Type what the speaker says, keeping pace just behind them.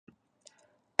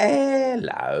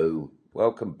Hello.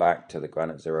 Welcome back to the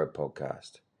Granite Zero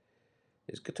podcast.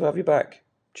 It's good to have you back.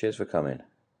 Cheers for coming.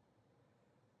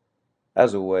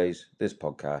 As always, this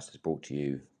podcast is brought to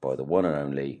you by the one and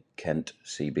only Kent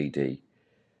CBD.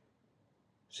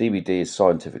 CBD is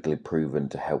scientifically proven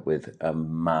to help with a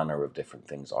manner of different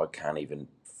things I can't even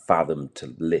fathom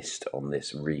to list on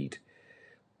this read.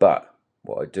 But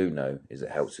what I do know is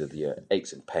it helps with your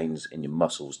aches and pains in your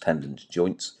muscles, tendons,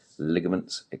 joints,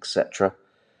 ligaments, etc.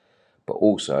 But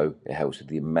also it helps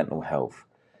with your mental health.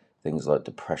 Things like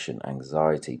depression,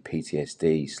 anxiety,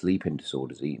 PTSD, sleeping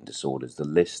disorders, eating disorders. The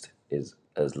list is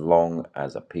as long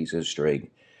as a piece of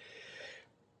string.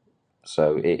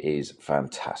 So it is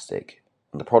fantastic.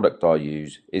 And the product I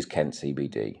use is Kent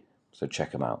CBD. So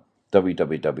check them out.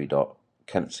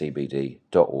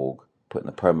 www.kentcbd.org. Put in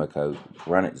the promo code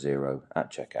GraniteZero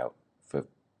at checkout for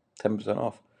 10%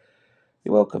 off.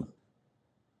 You're welcome.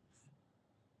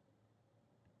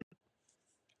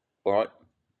 All right.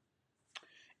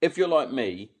 If you're like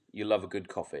me, you love a good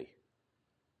coffee.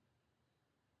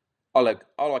 I like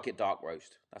it dark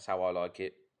roast. That's how I like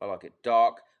it. I like it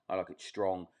dark, I like it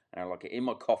strong, and I like it in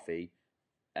my coffee,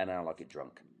 and I like it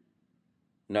drunk.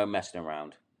 No messing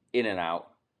around. In and out,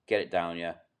 get it down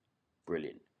you.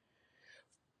 Brilliant.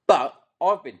 But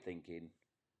I've been thinking,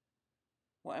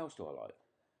 what else do I like?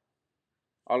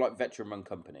 I like veteran-run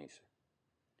companies.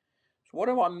 So why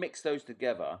don't I mix those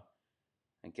together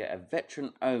and get a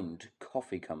veteran-owned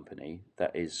coffee company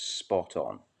that is spot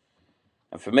on?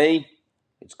 And for me,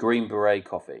 it's Green Beret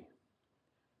Coffee.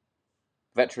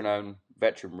 Veteran-owned,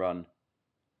 veteran-run,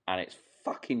 and it's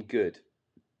fucking good.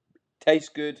 Tastes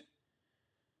good.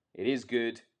 It is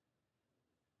good.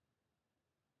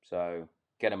 So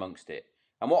get amongst it.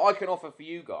 And what I can offer for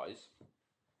you guys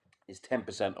is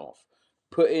 10% off.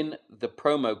 Put in the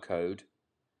promo code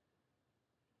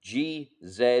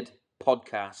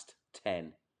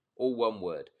GZPodcast10. All one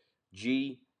word.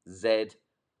 GZPodcast10.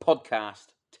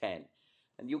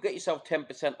 And you'll get yourself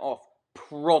 10% off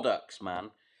products,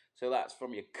 man. So that's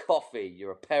from your coffee,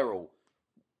 your apparel,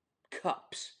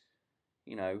 cups,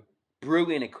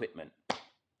 brewing equipment.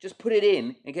 Just put it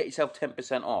in and get yourself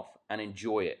 10% off and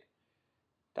enjoy it.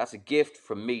 That's a gift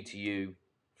from me to you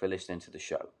for listening to the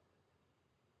show.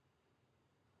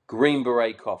 Green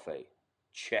Beret Coffee.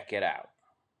 Check it out.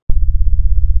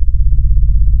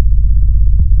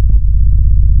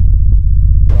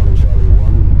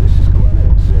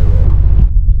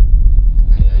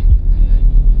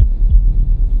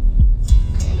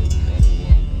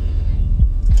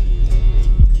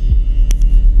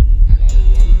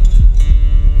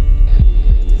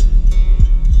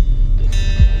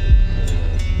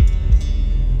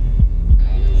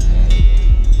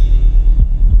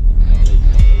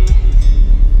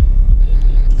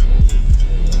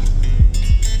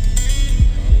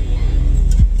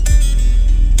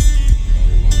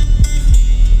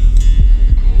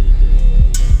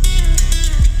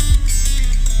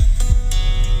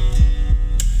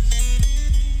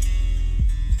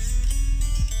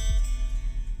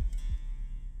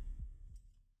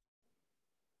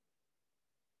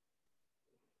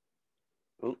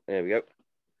 Oh, there we go.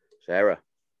 Sarah,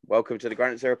 welcome to the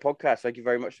Granite Zero podcast. Thank you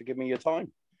very much for giving me your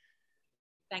time.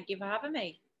 Thank you for having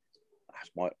me.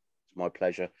 It's my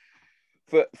pleasure.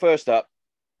 First up,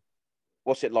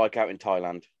 what's it like out in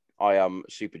Thailand? I am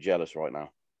super jealous right now.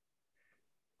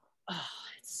 Oh,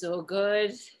 it's so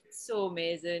good. It's so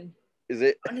amazing. Is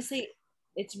it? Honestly,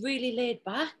 it's really laid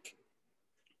back.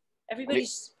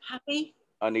 Everybody's happy.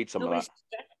 I need some Nobody's of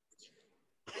that.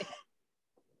 stressed.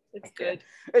 It's good.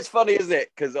 It's funny, isn't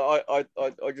it? Because I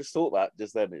just thought that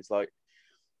just then. It's like,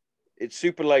 it's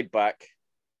super laid back.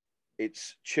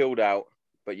 It's chilled out,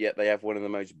 but yet they have one of the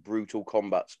most brutal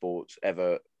combat sports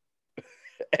ever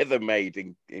made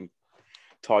in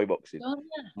Thai boxing. Oh,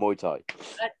 yeah. Muay Thai.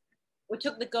 We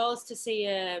took the girls to see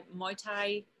Muay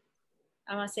Thai.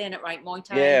 Am I saying it right? Muay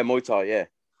Thai? Yeah, Muay Thai, yeah.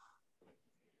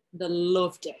 They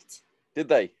loved it. Did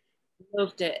they?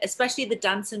 Loved it. Especially the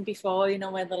dancing before,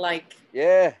 where they're like...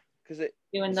 Yeah, because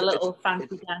doing the little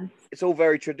fancy dance. It's all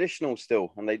very traditional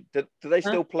still. And do they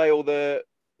still play all the...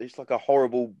 It's like a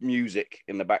horrible music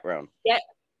in the background. Yeah,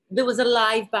 there was a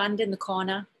live band in the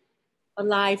corner. A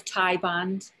live Thai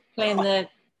band playing the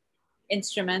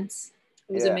instruments.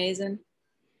 It was amazing.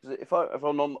 If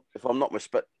I'm not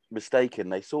mistaken,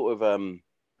 they sort of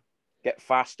get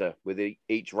faster with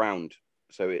each round,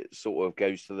 so it sort of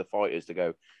goes to the fighters to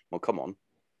go, well, come on,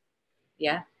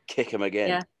 kick them again.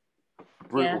 Yeah,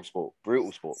 brutal sport.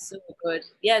 So good.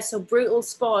 Yeah, so brutal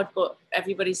sport, but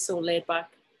everybody's so laid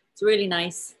back. It's really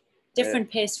nice. Different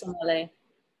pace from LA.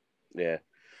 Yeah.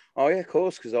 Oh yeah, of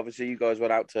course, because obviously you guys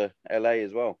went out to LA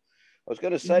as well. I was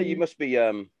going to say you Hmm. must be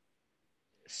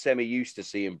semi used to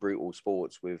seeing brutal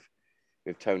sports with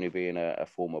Tony being a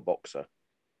former boxer.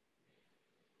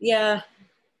 Yeah,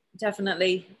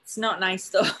 definitely. It's not nice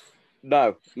though.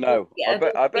 No, no, Yeah, I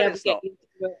don't I think you bet ever it's get not. used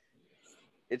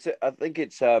to it. I think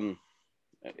it's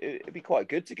it'd be quite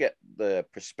good to get the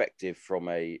perspective from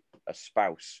a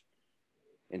spouse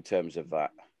in terms of that,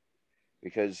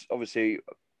 because obviously,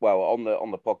 well, on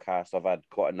the podcast, I've had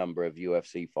quite a number of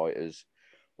UFC fighters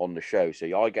on the show, so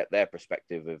I get their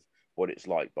perspective of what it's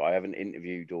like, but I haven't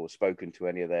interviewed or spoken to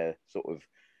any of their sort of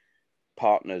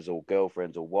partners or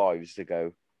girlfriends or wives to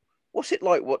go, what's it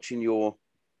like watching your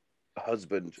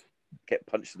husband get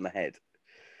punched in the head?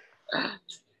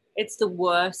 It's the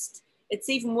worst. It's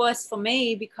even worse for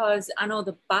me because I know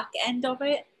the back end of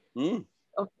it. Mm.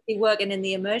 Obviously, working in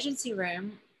the emergency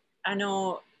room, I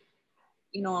know,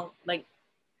 like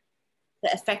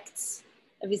the effects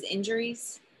of his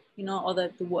injuries, or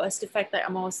the worst effect. Like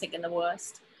I'm always thinking the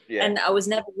worst. Yeah. And I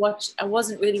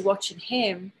wasn't really watching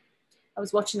him. I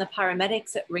was watching the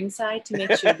paramedics at ringside to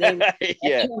make sure they were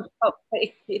Yeah.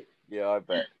 properly. Yeah, I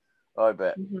bet. I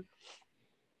bet. Mhm.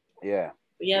 Yeah.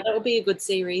 But yeah, that would be a good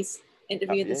series.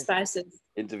 Interviewing the Yeah. spouses.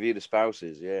 Interview the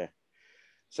spouses, yeah.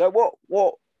 So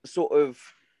what sort of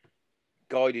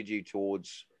guided you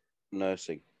towards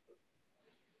nursing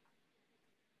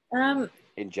Um,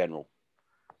 in general?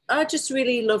 I just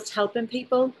really loved helping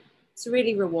people. It's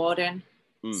really rewarding.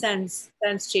 Mm.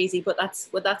 Sounds cheesy, but that's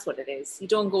what it is. You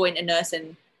don't go into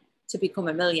nursing to become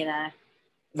a millionaire.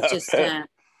 It's No. just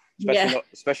yeah.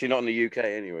 Especially not in the UK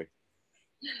anyway.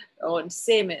 Oh, and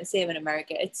same in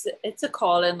America. It's a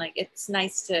calling. Like it's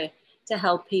nice to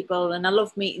help people, and I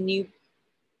love meeting new.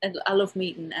 I love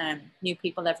meeting new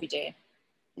people every day.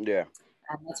 Yeah.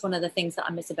 And that's one of the things that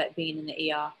I miss about being in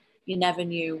the ER. You never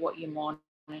knew what your morning,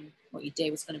 what your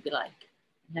day was going to be like,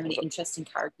 and how many interesting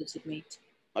characters you'd meet.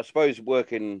 I suppose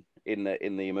working in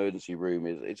the emergency room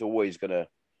is it's always gonna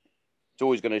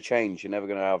change. You're never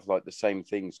gonna have like the same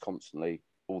things constantly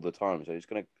all the time. So it's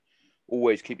gonna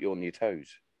always keep you on your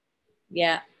toes.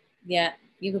 Yeah, yeah.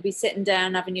 You could be sitting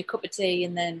down having your cup of tea,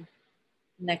 and then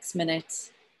next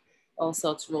minute, all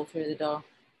sorts roll through the door.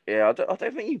 Yeah, I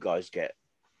don't think you guys get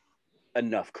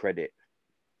enough credit.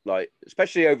 Like,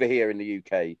 especially over here in the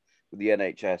UK with the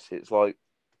NHS, it's like,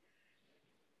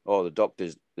 oh, the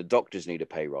doctors need a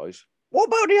pay rise. What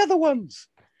about the other ones?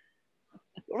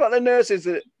 What about the nurses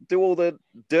that do all the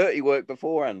dirty work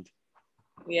beforehand?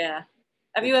 Yeah.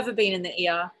 Have you ever been in the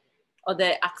ER or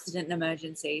the accident and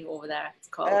emergency over there? It's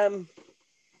called. Um,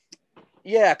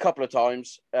 yeah, a couple of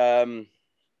times.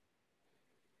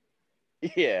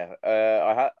 Yeah,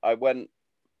 I went.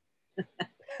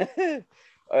 It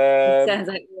um, sounds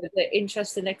like it was an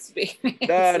interesting experience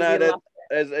no, as no, you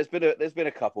laugh. there's been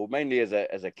a couple, mainly as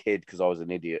a kid because I was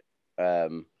an idiot.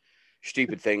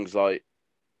 Stupid things like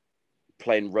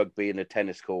playing rugby in the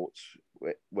tennis courts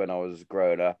when I was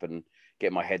growing up and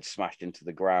getting my head smashed into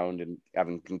the ground and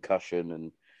having concussion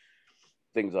and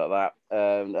things like that.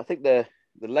 I think the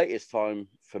latest time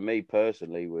for me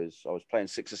personally was I was playing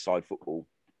six-a-side football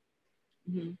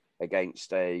Mm-hmm.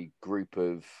 against a group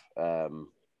of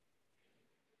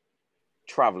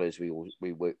travellers,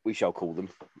 we shall call them,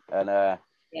 and Yeah.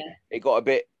 it got a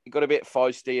bit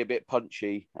feisty, a bit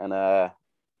punchy, and I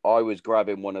was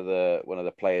grabbing one of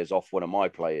the players off one of my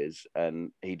players,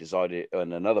 and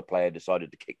another player decided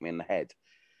to kick me in the head.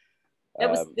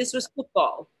 This was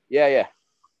football. Yeah, yeah,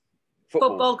 football.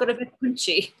 Football got a bit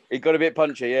punchy. It got a bit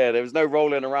punchy. Yeah, there was no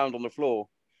rolling around on the floor.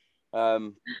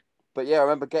 Um, but yeah, I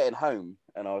remember getting home,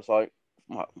 and I was like,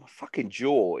 my fucking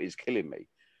jaw is killing me.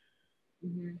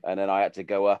 Mm-hmm. And then I had to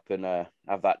go up and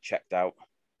have that checked out.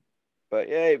 But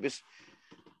yeah, it was.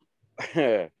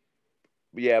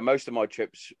 Yeah, most of my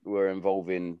trips were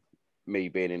involving me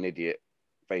being an idiot,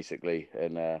 basically,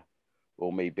 and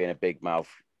or me being a big mouth,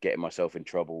 getting myself in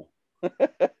trouble.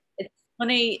 It's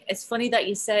funny. It's funny that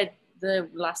you said the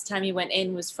last time you went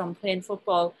in was from playing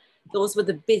football. Those were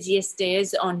the busiest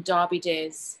days on Derby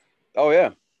days. Oh yeah,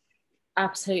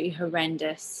 Absolutely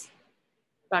horrendous.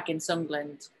 Back in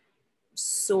Sunderland,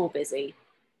 so busy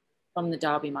from the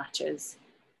Derby matches.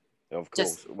 of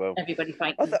Just course. Well, everybody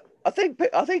fighting. I think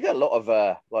a lot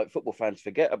of like football fans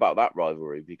forget about that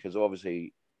rivalry because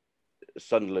obviously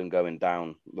Sunderland going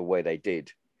down the way they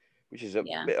did, which is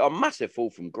Yeah, a massive fall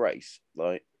from grace.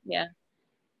 Like, yeah.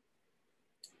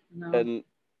 No. and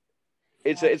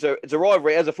it's a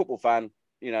rivalry as a football fan.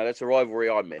 You know, that's a rivalry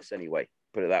I miss anyway.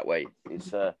 Put it that way.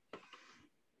 It's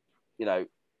you know,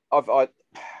 I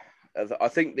I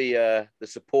think the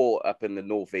support up in the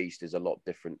northeast is a lot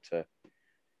different to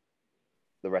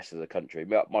the rest of the country.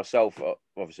 Myself,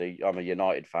 obviously, I'm a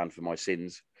United fan for my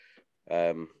sins.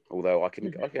 Although I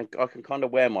can kind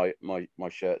of wear my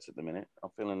shirts at the minute. I'm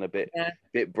feeling a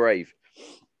bit brave.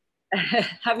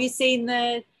 Have you seen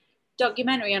the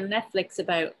documentary on Netflix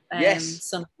about Yes.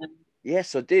 Sunderland?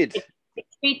 Yes, I did. It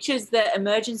features the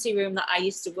emergency room that I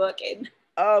used to work in.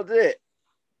 Oh, did it?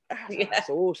 Yeah. That's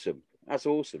awesome. That's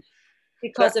awesome.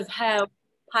 Because of how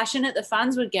passionate the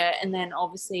fans would get, and then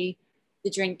obviously the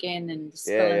drinking and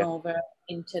spilling over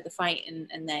into the fight,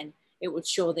 and then it would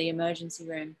show the emergency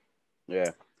room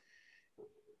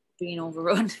being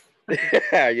overrun.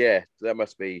 Yeah, that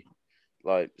must be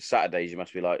like Saturdays. You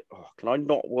must be like, oh, can I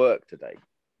not work today?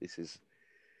 This is.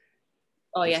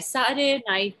 Oh yeah, Saturday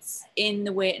nights in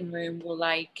the waiting room were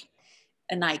like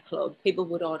a nightclub. People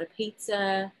would order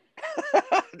pizza.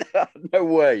 No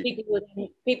way.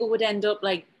 People would end up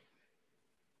like,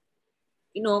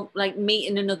 like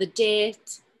meeting another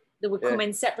date. They would come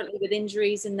in separately with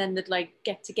injuries, and then they'd like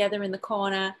get together in the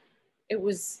corner. It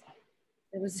was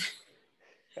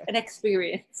an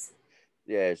experience.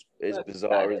 Yeah, it's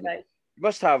bizarre, isn't it? You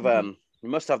must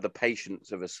have the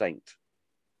patience of a saint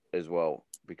as well,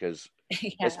 because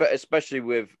especially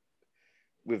with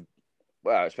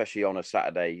especially on a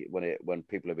Saturday when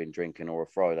people have been drinking, or a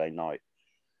Friday night.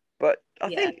 But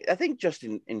I think just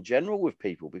in general with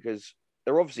people, because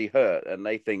they're obviously hurt and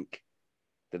they think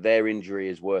that their injury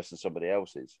is worse than somebody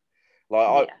else's.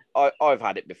 Like I've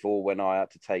had it before when I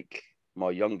had to take my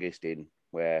youngest in,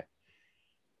 where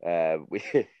we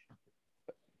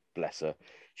bless her,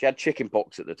 she had chicken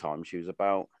pox at the time. She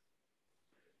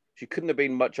couldn't have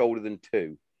been much older than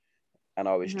 2, and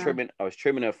I was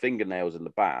trimming her fingernails in the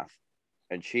bath,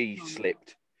 and she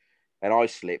slipped, and I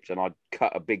slipped, and I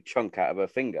cut a big chunk out of her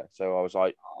finger. So I was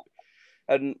like,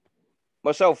 and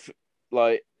myself,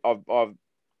 like I've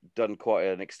done quite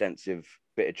an extensive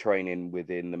bit of training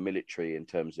within the military in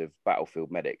terms of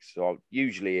battlefield medics. So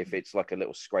usually, if it's like a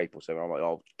little scrape or something, I'm like,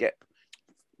 "Oh,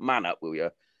 man up, will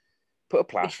you? Put a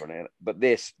plaster on it." But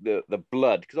the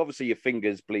blood, because obviously your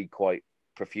fingers bleed quite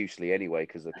profusely anyway,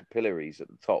 because the capillaries at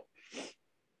the top.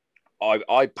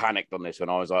 I panicked on this when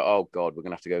I was like, "Oh God, we're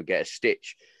gonna have to go get a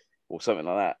stitch or something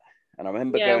like that." And I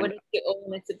remember going, when it's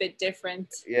own, it's a bit different.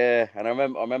 Yeah, and I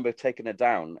remember taking her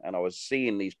down, and I was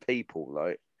seeing these people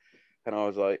like, and I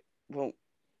was like, "Well,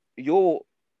 you're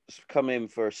come in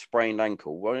for a sprained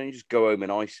ankle. Why don't you just go home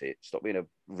and ice it? Stop being a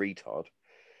retard."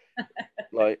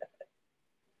 Like,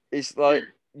 it's like,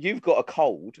 you've got a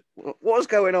cold. What's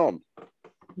going on?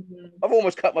 Mm-hmm. I've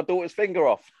almost cut my daughter's finger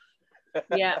off.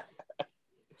 Yeah.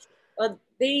 Well,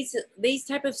 these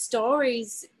type of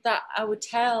stories that I would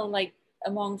tell, like,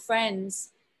 among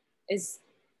friends,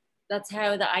 that's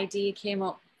how the idea came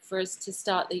up for us to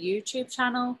start the YouTube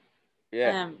channel.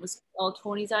 Was all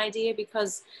Tony's idea,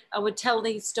 because I would tell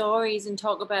these stories and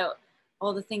talk about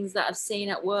all the things that I've seen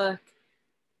at work,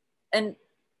 and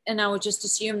I would just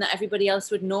assume that everybody else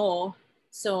would know.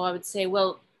 So I would say,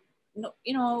 well, no,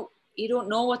 you don't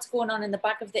know what's going on in the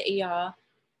back of the ER.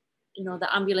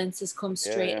 The ambulances come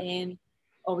straight in,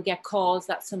 or we get calls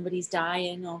that somebody's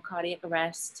dying or cardiac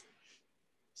arrest,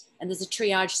 and there's a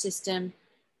triage system.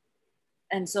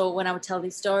 And so when I would tell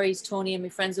these stories, Tony and my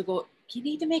friends would go, "You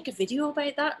need to make a video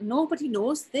about that. Nobody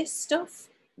knows this stuff."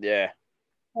 Yeah.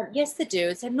 Yes, they do.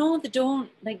 I said, "No, they don't.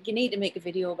 Like, you need to make a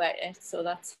video about it." So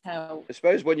that's how. I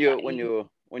suppose when you're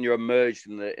immersed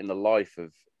in the life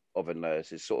of a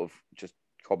nurse, it's sort of just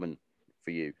common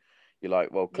for you. You're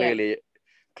like, well, clearly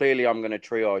I'm going to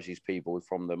triage these people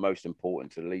from the most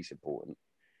important to the least important.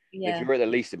 Yeah. If you're at the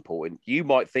least important, you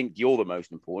might think you're the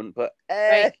most important, but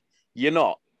you're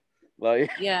not. Like,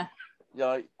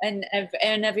 and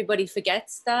everybody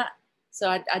forgets that. So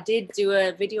I did do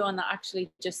a video on that, actually,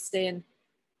 just saying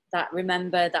that,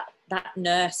 remember that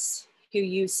nurse who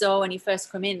you saw when you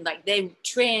first come in, like, they're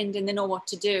trained and they know what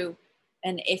to do,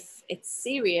 and if it's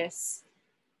serious,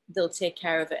 they'll take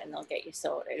care of it and they'll get you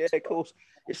sorted. Yeah, of course.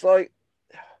 It's like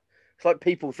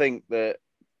people think that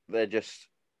they're just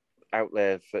out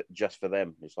there just for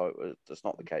them. It's like, that's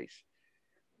not the case.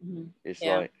 Mm-hmm. It's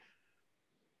like,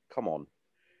 come on,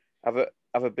 have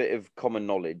a bit of common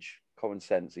knowledge, common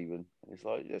sense, even. It's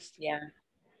like, just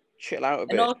chill out a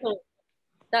bit. And also,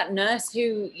 that nurse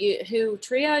who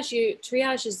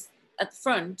triages at the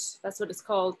front, that's what it's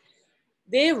called.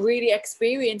 They're really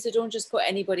experienced. They don't just put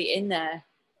anybody in there.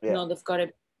 Yeah. They've got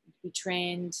to be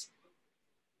trained.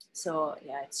 So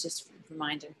it's just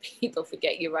reminding people,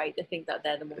 forget, you're right. I think that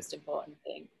they're the most important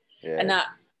thing. Yeah. And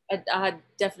I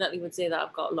definitely would say that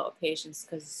I've got a lot of patience,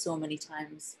 because so many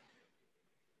times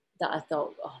that I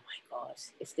thought, oh my God,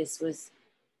 if this was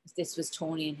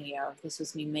Tony in here, or if this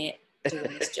was me mate,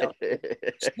 doing this job.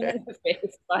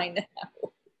 It's fine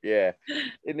now. Yeah,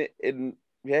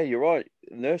 yeah, you're right.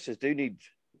 Nurses do need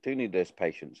this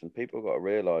patience, and people have got to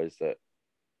realise that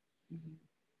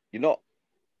you're not.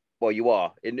 Well, you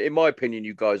are. In my opinion,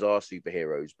 you guys are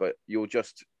superheroes, but you're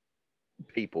just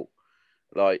people.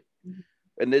 Like,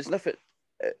 and there's nothing.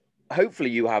 Hopefully,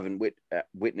 you haven't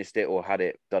witnessed it or had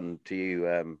it done to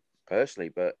you personally,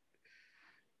 but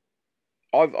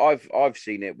I've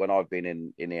seen it when I've been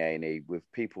in the A&E with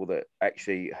people that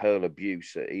actually hurl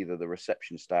abuse at either the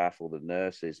reception staff or the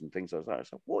nurses and things like that.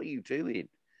 It's like, what are you doing?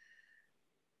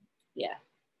 Yeah.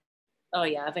 Oh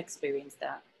yeah, I've experienced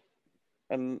that.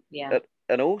 And yeah,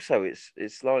 and also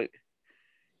it's like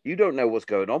you don't know what's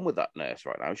going on with that nurse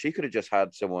right now. She could have just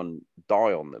had someone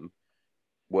die on them.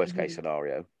 Worst case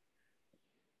scenario.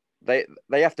 They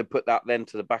have to put that then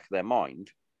to the back of their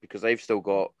mind because they've still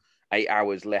got 8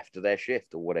 hours left of their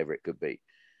shift or whatever it could be.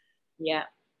 Yeah.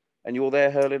 And you're there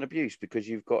hurling abuse because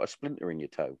you've got a splinter in your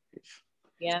toe.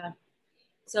 Yeah.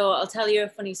 So I'll tell you a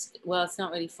funny, well, it's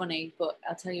not really funny, but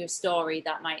I'll tell you a story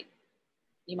that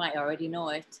you might already know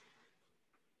it.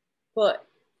 But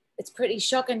it's pretty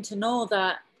shocking to know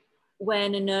that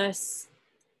when a nurse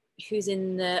who's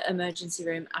in the emergency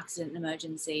room, accident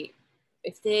emergency,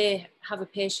 if they have a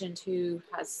patient who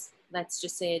has, let's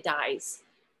just say, dies,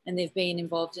 and they've been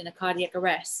involved in a cardiac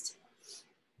arrest,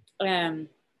 or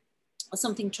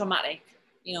something traumatic,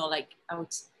 like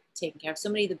out taking care of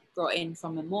somebody that brought in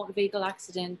from a motor vehicle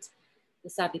accident, they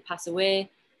sadly pass away.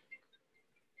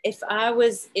 If I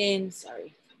was in,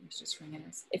 sorry, I was just ringing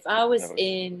this. If I was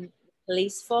in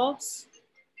police force,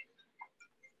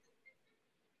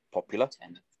 Popular.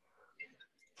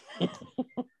 Got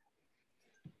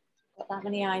that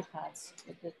many iPads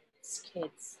with the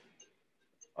kids.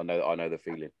 I know the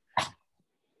feeling.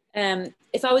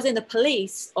 If I was in the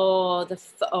police or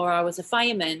I was a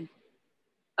fireman,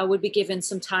 I would be given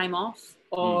some time off,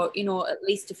 or at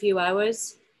least a few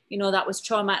hours. That was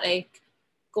traumatic.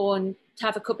 Go and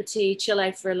have a cup of tea, chill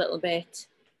out for a little bit.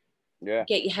 Yeah.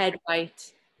 Get your head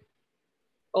right.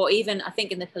 Or even, I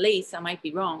think in the police, I might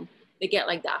be wrong, they get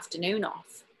like the afternoon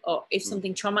off. Or if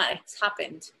something traumatic's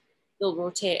happened, they'll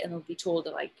rotate and they'll be told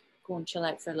to like go and chill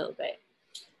out for a little bit.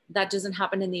 That doesn't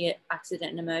happen in the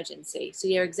accident and emergency. So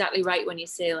you're exactly right when you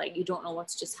say like you don't know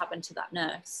what's just happened to that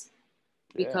nurse,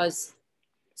 because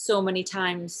so many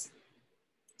times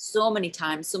something's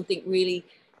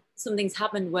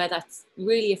happened where that's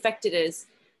really affected us,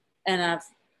 and I've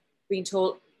been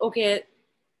told, okay,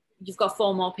 you've got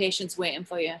 4 more patients waiting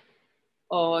for you,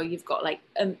 or you've got like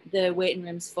the waiting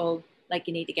room's full, like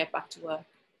you need to get back to work.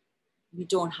 You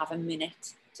don't have a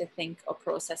minute to think or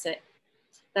process it.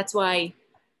 That's why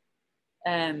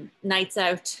nights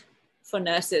out for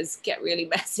nurses get really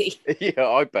messy. Yeah,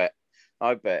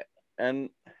 I bet. And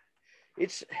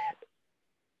it's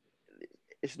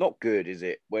not good, is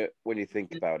it? When you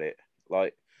think about it,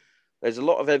 like there's a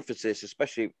lot of emphasis,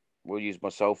 especially we'll use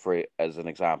myself for it as an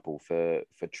example for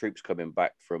troops coming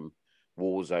back from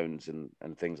war zones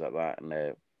and things like that, and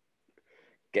they're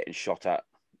getting shot at.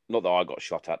 Not that I got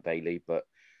shot at daily, but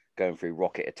going through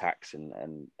rocket attacks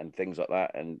and things like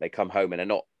that, and they come home and they're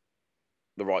not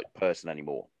the right person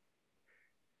anymore.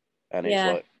 And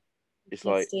it's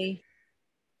like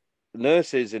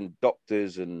nurses and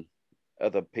doctors and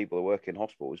other people who work in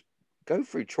hospitals go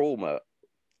through trauma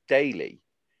daily,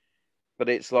 but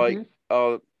it's like,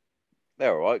 oh,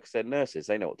 they're all right because they're nurses,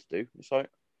 they know what to do. It's like,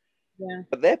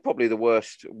 but they're probably the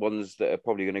worst ones that are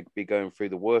probably going to be going through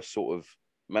the worst sort of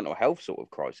mental health sort of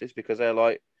crisis, because they're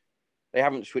like, they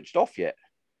haven't switched off yet.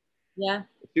 Yeah.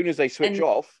 As soon as they switch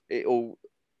off, it'll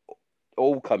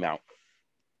all come out.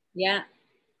 Yeah.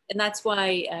 And that's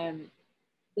why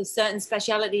the certain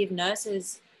speciality of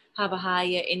nurses have a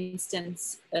higher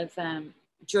instance of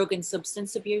drug and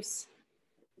substance abuse.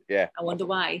 Yeah. I wonder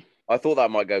why. I thought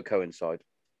that might go coincide.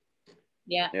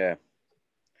 Yeah. Yeah.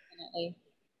 Definitely.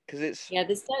 Because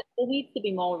there needs to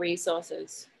be more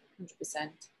resources. 100%.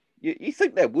 You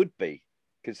think there would be,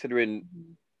 considering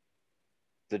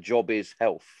the job is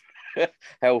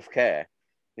healthcare.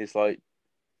 It's like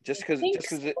just because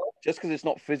it's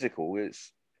not physical,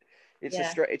 it's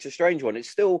a strange one. It's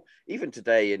still, even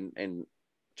today in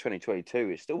 2022,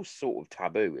 it's still sort of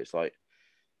taboo. It's like,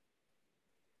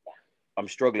 I'm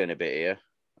struggling a bit here.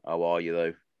 How are you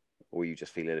though? Or are you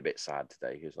just feeling a bit sad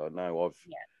today? It's like, no, I've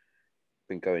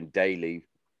been going daily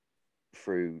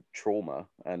through trauma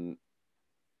and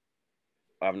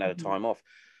I haven't had a time off.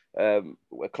 A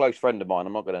close friend of mine,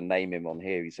 I'm not going to name him on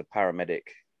here, he's a paramedic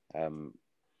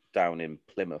down in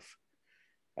Plymouth,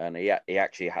 and he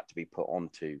actually had to be put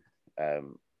onto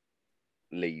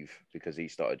leave because he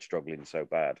started struggling so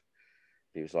bad.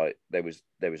 He was like, there's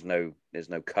no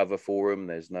cover for him.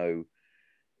 There's no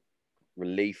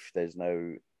relief. There's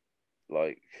no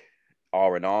like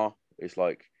R&R. It's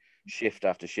like shift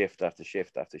after shift after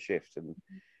shift after shift, and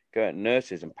going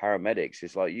nurses and paramedics.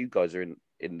 It's like you guys are in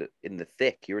the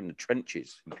thick. You're in the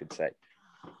trenches, you could say.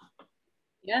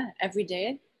 Yeah, every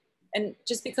day. And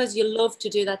just because you love to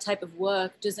do that type of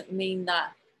work doesn't mean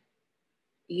that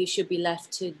you should be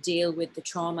left to deal with the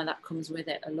trauma that comes with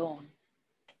it alone.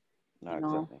 No, You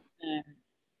know? exactly.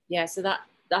 Yeah, so that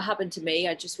happened to me.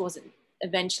 I just wasn't,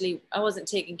 eventually I wasn't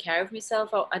taking care of myself.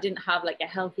 I didn't have like a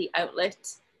healthy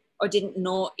outlet, or didn't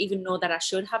even know that I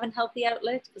should have a healthy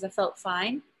outlet because I felt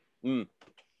fine. Mm.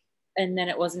 And then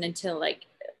it wasn't until like,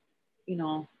 you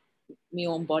know, my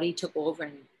own body took over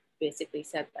and basically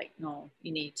said like, no,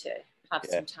 you need to have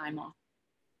some time off,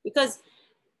 because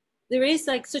there is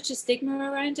like such a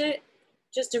stigma around it,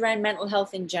 just around mental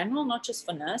health in general, not just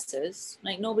for nurses.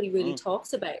 Like nobody really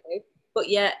talks about it, but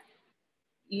yet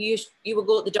you would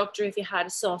go to the doctor if you had a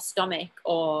sore stomach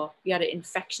or you had an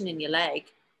infection in your leg,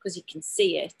 because you can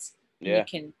see it and you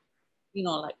can, you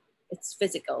know, like it's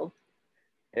physical.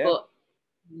 But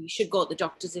you should go to the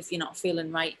doctors if you're not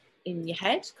feeling right in your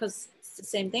head, because it's the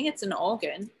same thing. It's an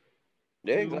organ.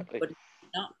 Yeah, exactly. But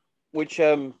not. Which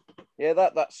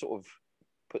that sort of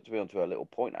puts me onto a little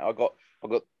point. I got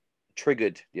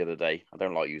triggered the other day. I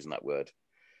don't like using that word,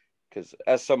 because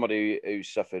as somebody who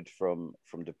suffered from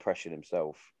depression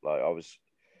himself, like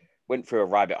went through a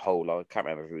rabbit hole. I can't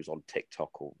remember if it was on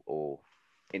TikTok or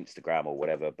Instagram or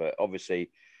whatever, but obviously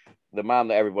the man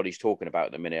that everybody's talking about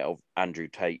at the minute, of Andrew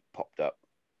Tate, popped up,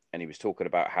 and he was talking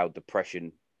about how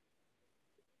depression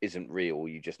isn't real.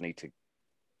 You just need to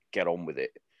get on with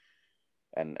it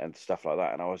and stuff like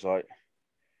that. And I was like,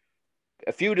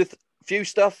 a few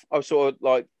stuff, I was sort of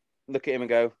like look at him and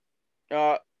go,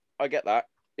 I get that.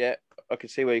 Yeah, I can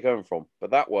see where you're going from.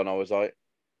 But that one, I was like,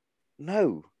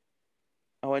 no.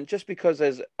 Oh, and just because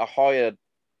there's a higher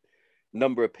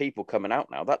number of people coming out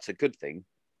now, that's a good thing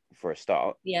for a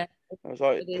start. Yeah. I was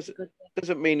like,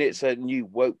 doesn't mean it's a new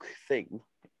woke thing.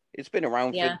 It's been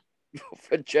around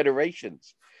for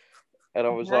generations. And I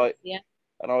was like,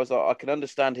 I can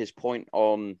understand his point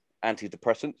on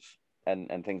antidepressants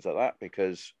and things like that,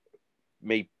 because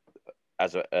me,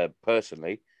 as a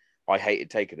personally, I hated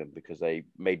taking them because they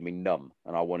made me numb,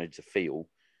 and I wanted to feel.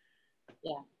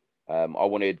 Yeah. I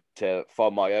wanted to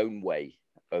find my own way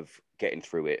of getting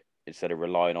through it instead of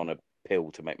relying on a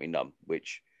pill to make me numb.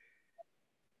 Which,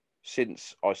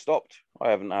 since I stopped, I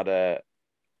haven't had a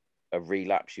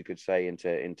relapse, you could say,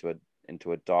 into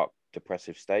a dark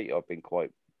depressive state. I've been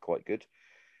quite good.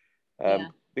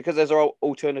 Because there's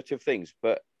alternative things,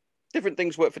 but different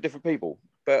things work for different people.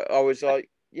 But I was like,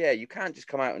 yeah, you can't just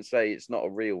come out and say it's not a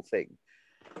real thing.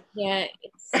 Yeah,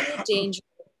 it's so dangerous,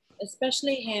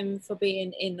 especially him for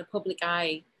being in the public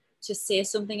eye, to say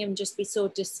something and just be so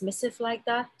dismissive like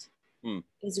that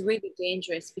is really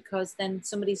dangerous, because then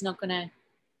somebody's not gonna,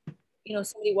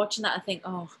 somebody watching that, I think,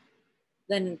 oh,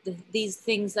 then these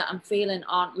things that I'm feeling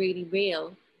aren't really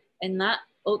real, and that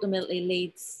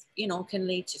ultimately can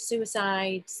lead to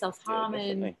suicide,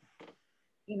 self-harming.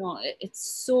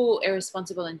 It's so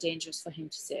irresponsible and dangerous for him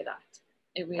to say that.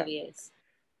 It really is.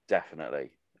 Definitely.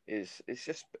 It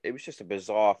was just a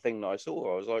bizarre thing that I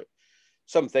saw. I was like,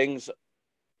 some things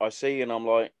I see and I'm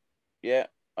like, yeah,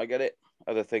 I get it.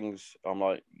 Other things I'm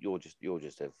like, you're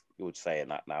saying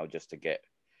that now just to get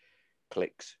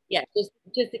clicks. Yeah, just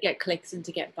to get clicks and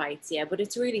to get bites. Yeah, but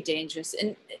it's really dangerous.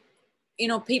 And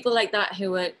people like that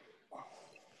who are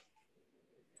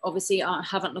obviously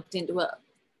haven't looked into it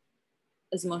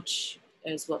as much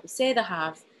as what they say they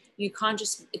have. You can't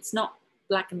just, it's not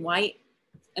black and white.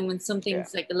 And when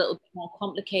something's like a little bit more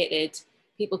complicated,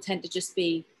 people tend to just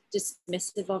be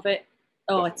dismissive of it.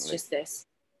 Oh, Definitely. It's just this,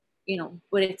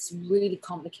 but it's really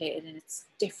complicated and it's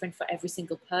different for every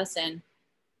single person.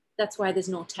 That's why there's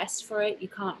no test for it. You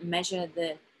can't measure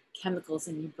the chemicals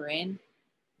in your brain.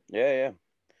 Yeah.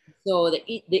 So the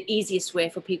easiest way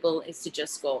for people is to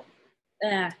just go,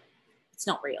 it's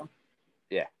not real.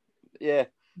 Yeah.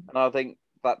 And I think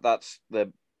that's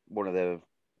one of the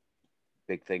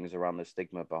big things around the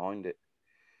stigma behind it.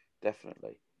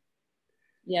 Definitely.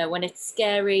 Yeah, when it's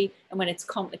scary and when it's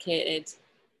complicated,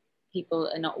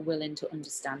 people are not willing to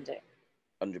understand it.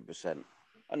 100%.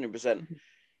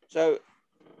 So,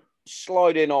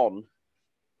 sliding on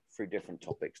through different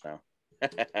topics now.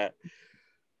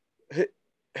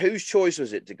 Whose choice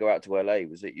was it to go out to LA?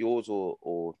 Was it yours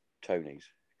or Tony's?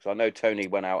 Because I know Tony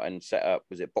went out and set up,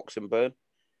 was it Box and Burn?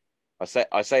 I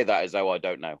say that as though I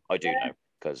don't know. I do know,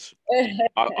 because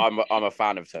I'm a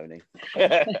fan of Tony.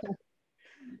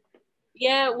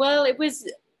 Yeah, well, it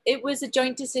was a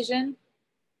joint decision.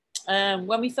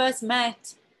 When we first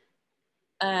met,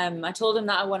 I told him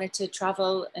that I wanted to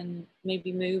travel and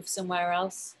maybe move somewhere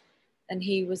else, and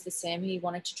he was the same. He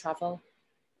wanted to travel,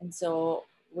 and so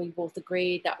we both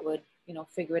agreed that would,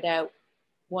 figure it out.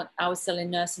 I was still in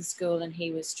nursing school, and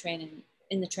he was training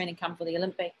in the training camp for the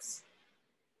Olympics.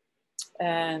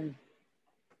 And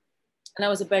I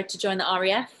was about to join the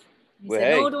RAF. He Well,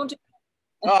 said, hey. "No, don't do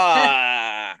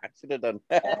I should have done.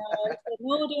 I said,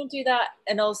 no, don't do that.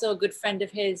 And also a good friend of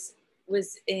his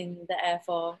was in the Air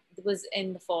Force, was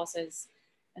in the forces.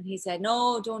 And he said,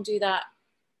 no, don't do that.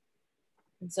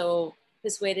 And so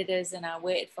persuaded us, and I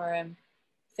waited for him,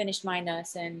 finished my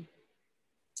nursing,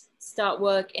 start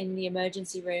work in the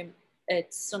emergency room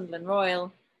at Sunderland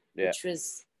Royal, Yeah. which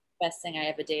was the best thing I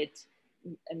ever did.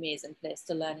 Amazing place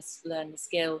to learn the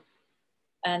skill.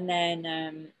 And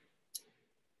then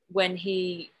when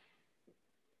he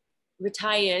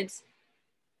retired,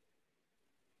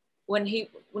 when he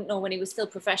was still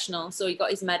professional, so he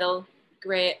got his medal.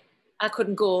 Great. I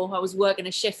couldn't go. I was working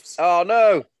a shift. Oh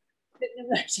no! In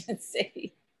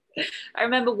emergency. I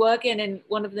remember working, and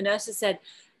one of the nurses said,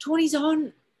 "Tony's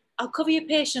on. I'll cover your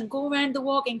patient. Go around the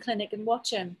walk-in clinic and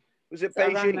watch him." Was it So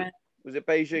Beijing? Was it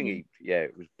Beijing? Mhm. Yeah,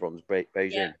 it was bronze.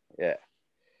 Beijing. Yeah.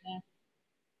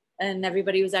 And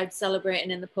everybody was out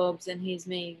celebrating in the pubs, and here's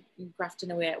me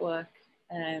grafting away at work.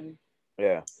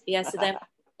 Yeah. So then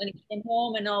when he came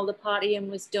home and all the partying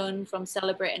was done from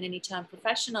celebrating, and he turned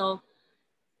professional,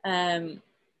 we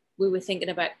were thinking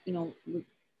about,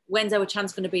 when's our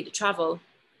chance going to be to travel?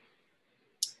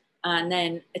 And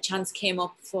then a chance came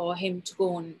up for him to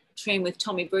go and train with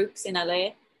Tommy Brooks in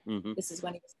LA. Mm-hmm. This is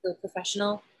when he was still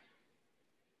professional.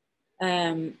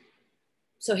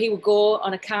 So he would go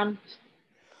on a camp,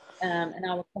 and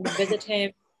I would come and visit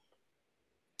him.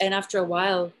 And after a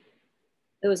while,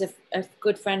 there was a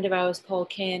good friend of ours, Paul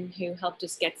Kane, who helped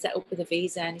us get set up with a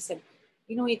visa. And he said,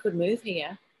 you could move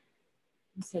here.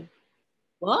 I said,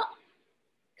 what?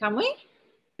 Can we?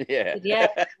 Yeah. Said, yeah.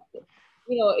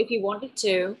 If you wanted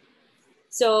to.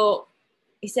 So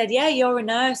he said, yeah, you're a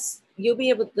nurse. You'll be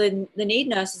able to, they need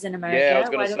nurses in America. Yeah, I was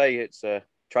going to say it's a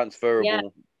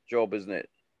transferable job, isn't it?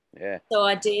 Yeah. So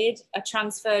I did. I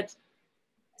transferred,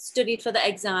 studied for the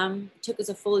exam. It took us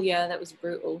a full year. That was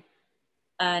brutal.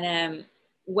 And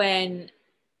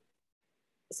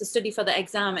study for the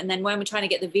exam, and then when we're trying to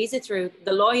get the visa through,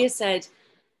 the lawyer said,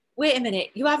 "Wait a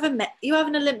minute, you have an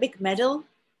Olympic medal?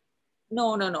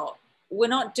 No, we're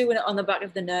not doing it on the back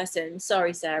of the nursing.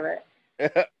 Sorry, Sarah.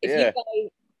 If you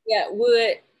guys,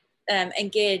 we're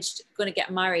engaged, going to get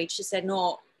married." She said,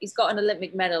 "No, he's got an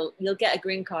Olympic medal. You'll get a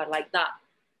green card like that."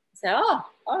 I said, "Oh,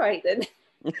 all right then."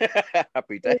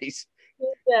 Happy days.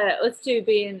 Us two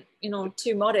being,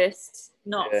 too modest,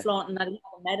 not flaunting that he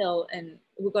had a medal, and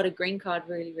we got a green card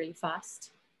really, really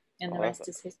fast, and the rest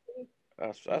is history.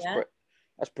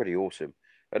 That's pretty awesome.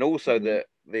 And also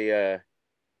the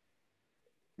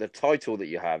title that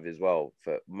you have as well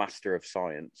for Master of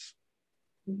Science.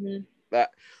 Mm-hmm.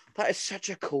 That is such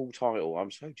a cool title.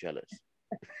 I'm so jealous.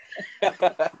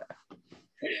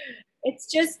 It's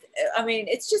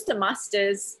just a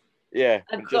master's. Yeah,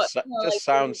 it just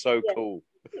sounds so cool.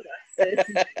 So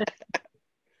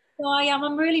I am.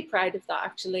 I'm really proud of that,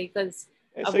 actually, because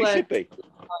so you should be.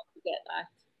 Hard to get that.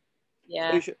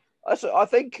 Yeah. So I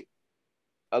think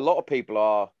a lot of people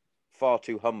are far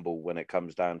too humble when it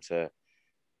comes down to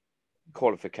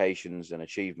qualifications and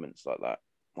achievements like that.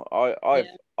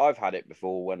 I've had it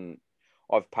before when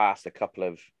I've passed a couple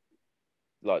of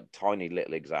like tiny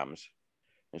little exams.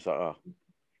 It's like, oh,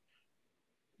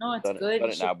 no, it's good. Done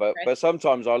it now, but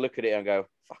sometimes I look at it and go,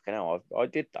 fucking hell, I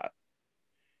did that.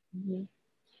 Mm-hmm.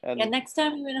 And next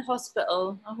time you're in a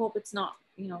hospital, I hope it's not,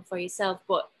 for yourself,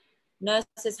 but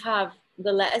nurses have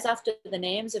the letters after the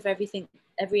names of everything,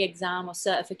 every exam or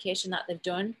certification that they've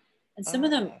done. And some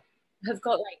of them have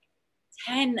got like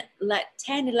 10,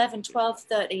 11, 12,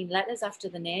 13 letters after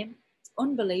the name. It's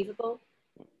unbelievable.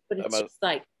 But it's just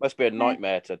like... Must be a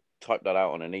nightmare to type that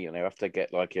out on an email. You have to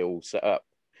get like it all set up.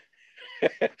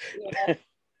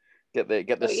 Get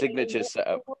the signatures set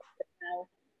up.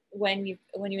 When you're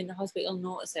in the hospital,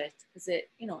 notice it, because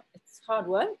it's hard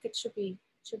work. It should be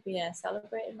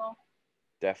celebrated more.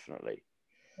 Definitely.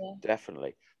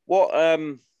 What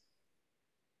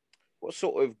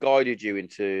sort of guided you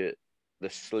into the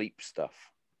sleep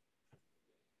stuff?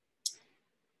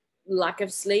 Lack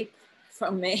of sleep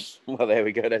from me. Well, there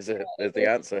we go. There's the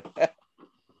answer.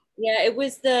 Yeah, it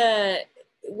was the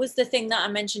thing that I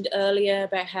mentioned earlier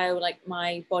about how like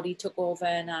my body took over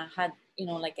and I had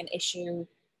like an issue.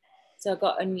 So I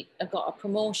got a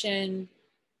promotion.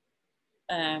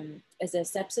 as a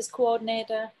sepsis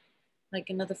coordinator, like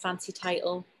another fancy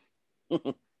title.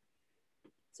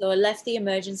 So I left the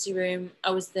emergency room.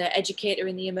 I was the educator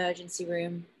in the emergency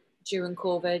room during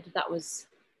COVID. That was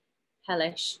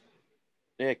hellish.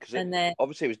 Yeah, because And then,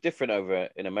 obviously it was different over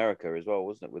in America as well,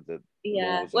 wasn't it? With the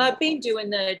yeah, laws. well, And I've been doing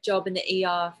the job in the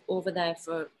ER over there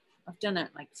for, I've done it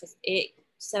like for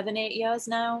 7, 8 years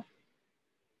now.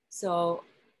 So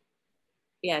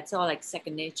yeah, it's all like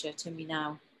second nature to me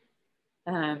now.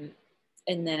 And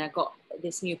then I got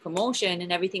this new promotion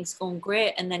and everything's going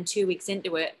great. And then 2 weeks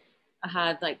into it, I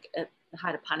had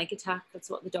a panic attack. That's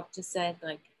what the doctor said.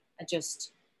 Like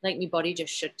my body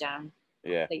just shut down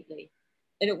yeah. completely.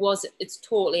 And it's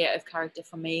totally out of character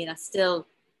for me. And I still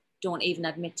don't even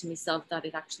admit to myself that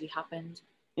it actually happened.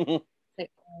 Like,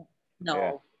 no,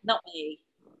 Yeah. not me.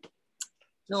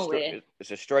 No way. It's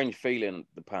a strange feeling,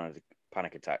 the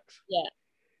panic attacks. Yeah.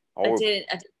 Horrible. I didn't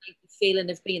like the feeling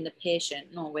of being the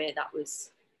patient. No way, that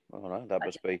was. I don't know. That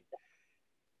must be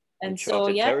And uncharted so,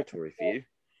 yeah, territory for you.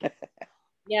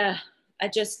 yeah, I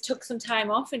just took some time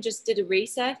off and just did a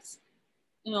reset.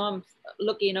 You know, I'm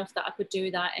lucky enough that I could do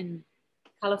that in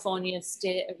California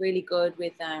State, are really good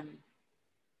with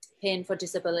paying for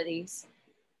disabilities.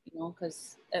 You know,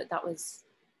 because that was,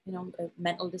 you know, a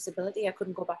mental disability. I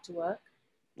couldn't go back to work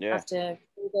Yeah. after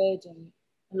COVID, and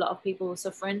a lot of people were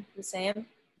suffering the same.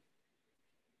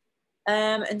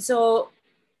 And so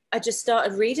I just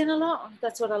started reading a lot.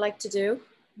 That's what I like to do.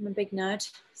 I'm a big nerd,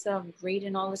 so I'm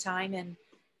reading all the time. And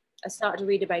I started to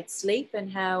read about sleep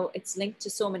and how it's linked to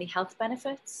so many health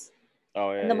benefits.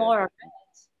 Oh, yeah. And the more I read,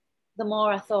 the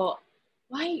more I thought,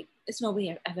 why has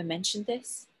nobody ever mentioned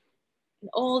this? In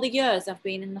all the years I've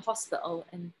been in the hospital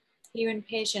and hearing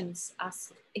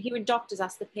doctors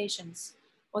ask the patients,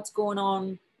 what's going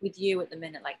on with you at the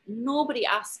minute? Like, nobody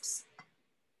asks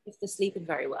if they're sleeping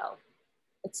very well.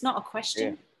 It's not a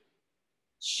question. Yeah.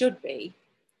 Should be,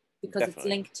 because Definitely. it's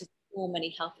linked to so many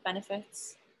health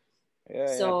benefits. Yeah.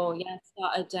 So yeah, I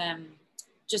started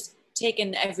just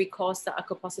taking every course that I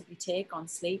could possibly take on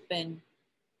sleep, and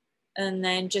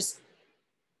then just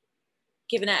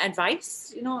giving it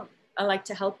advice. You know, I like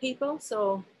to help people,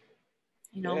 so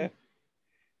you know, Yeah.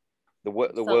 The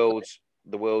felt good.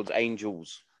 the world's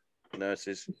angels,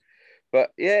 nurses.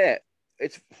 But yeah,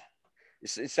 it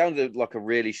sounded like a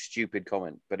really stupid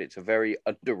comment, but it's a very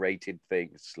underrated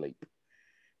thing. Sleep.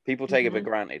 People take it for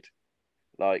granted.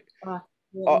 Like, Oh,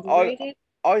 I underrated.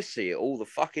 I see it all the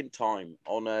fucking time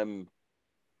on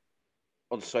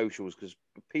socials, because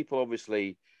people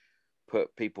obviously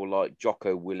put people like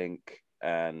Jocko Willink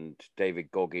and David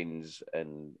Goggins,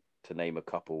 and to name a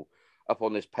couple, up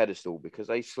on this pedestal because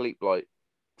they sleep like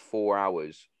 4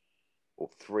 hours or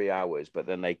 3 hours, but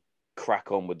then they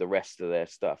crack on with the rest of their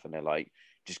stuff and they're like,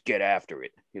 just get after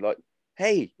it. You're like,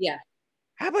 hey, Yeah,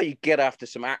 how about you get after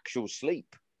some actual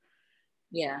sleep?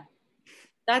 yeah.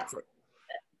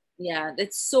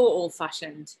 It's so old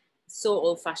fashioned. So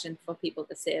old fashioned for people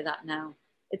to say that now.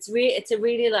 It's a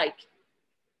really like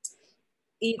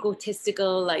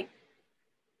egotistical, like,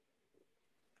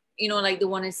 you know, like they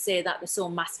want to say that they're so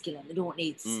masculine, they don't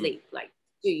need sleep like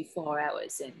 3 4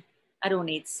 hours, and I don't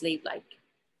need sleep like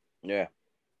Yeah.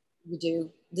 you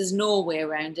do. There's no way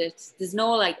around it. There's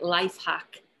no like life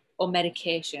hack or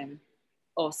medication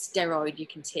or steroid you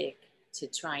can take to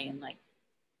try and like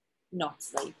not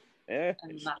sleep. Yeah.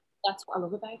 And that's what I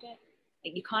love about it.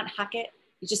 Like, you can't hack it,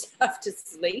 you just have to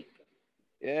sleep.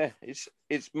 Yeah, it's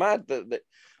mad that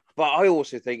but I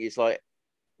also think it's like,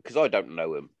 because I don't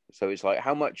know him, so it's like,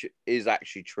 how much is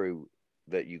actually true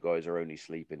that you guys are only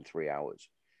sleeping 3 hours?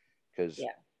 Because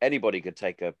anybody could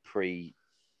take a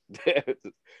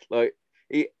like,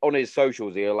 on his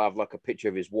socials he'll have like a picture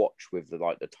of his watch with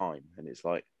the time, and it's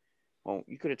like, well,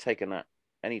 you could have taken that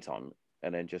anytime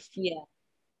and then just Yeah.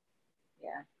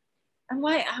 And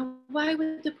why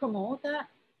would they promote that?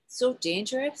 It's so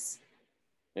dangerous.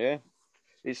 Yeah,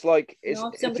 it's like You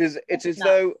know, if somebody it's as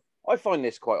though, I find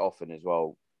this quite often as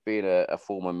well, being a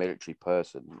former military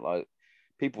person. Like,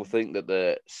 people think that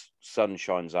the sun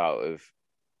shines out of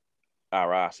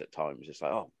our ass at times. It's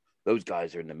like, oh, those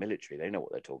guys are in the military, they know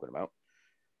what they're talking about.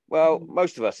 Well,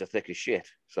 most of us are thick as shit,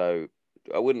 so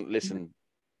I wouldn't listen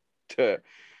to.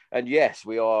 And yes,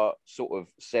 we are sort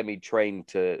of semi-trained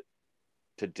to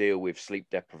deal with sleep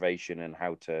deprivation and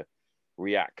how to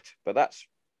react, but that's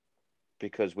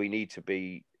because we need to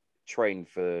be trained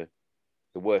for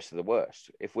the worst of the worst.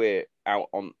 If we're out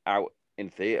in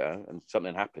theatre and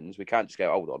something happens, we can't just go,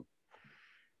 hold on,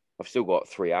 I've still got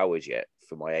 3 hours yet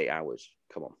for my 8 hours.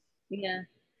 Come on. Yeah.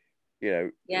 You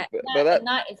know. Yeah. But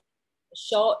that is a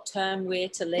short-term way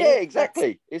to live. Yeah,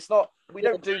 exactly. It's not. We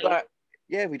don't do that.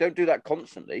 yeah, we don't do that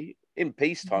constantly. In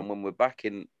peacetime, when we're back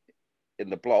in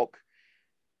the block,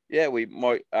 yeah, we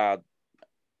might like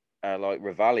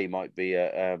Rivali might be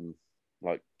at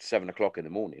like 7 o'clock in the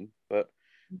morning, but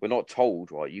we're not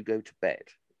told, right, you go to bed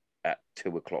at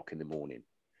 2 o'clock in the morning.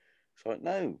 It's like,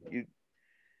 no, you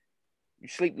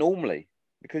sleep normally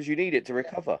because you need it to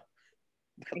recover.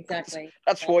 Exactly.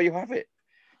 That's why you have it.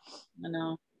 I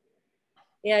know.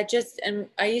 Yeah, and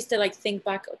I used to like think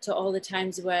back to all the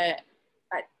times where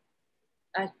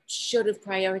I should have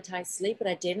prioritized sleep, but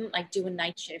I didn't. Like doing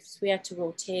night shifts, we had to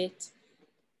rotate.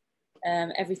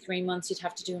 Every 3 months, you'd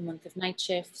have to do a month of night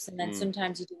shifts, and then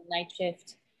sometimes you do a night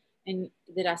shift, and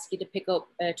they'd ask you to pick up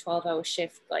a 12-hour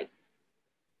shift like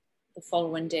the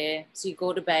following day. So you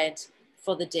go to bed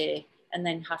for the day, and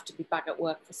then have to be back at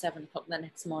work for 7 o'clock the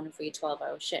next morning for your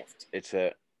 12-hour shift. It's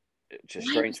a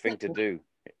strange thing to do.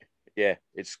 Yeah,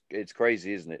 it's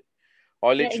crazy, isn't it?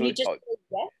 I literally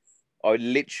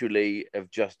have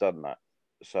just done that.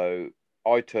 So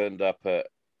I turned up at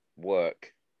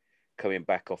work, coming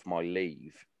back off my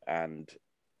leave, and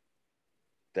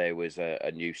there was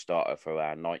a new starter for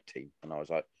our night team, and I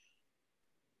was like,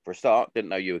 for a start, didn't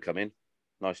know you were coming.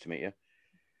 Nice to meet you.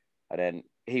 And then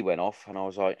he went off, and I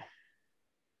was like,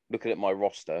 looking at my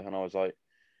roster, and I was like,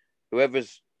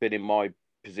 whoever's been in my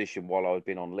position while I've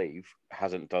been on leave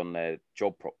hasn't done their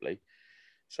job properly.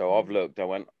 So I've looked, I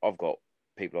went, I've got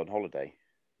people on holiday,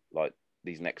 like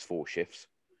these next 4 shifts.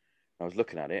 I was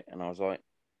looking at it and I was like,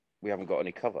 we haven't got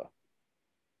any cover.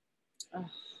 Oh.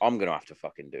 I'm going to have to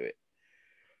fucking do it.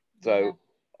 So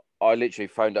I literally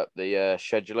phoned up the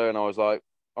scheduler and I was like,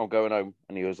 I'm going home.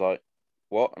 And he was like,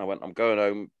 what? And I went, I'm going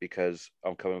home because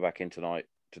I'm coming back in tonight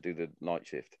to do the night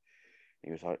shift. And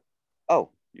he was like,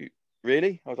 oh, you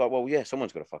really? I was like, well, yeah,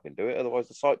 someone's got to fucking do it. Otherwise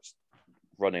the site's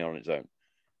running on its own.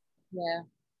 Yeah.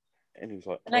 And he was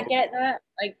like, and I get that,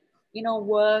 like, you know,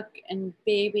 work and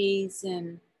babies,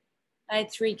 and I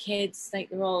had 3 kids, like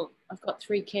I've got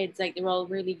 3 kids, like they're all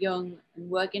really young and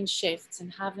working shifts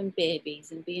and having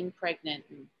babies and being pregnant.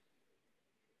 And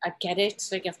I get it,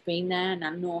 like I've been there and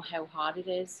I know how hard it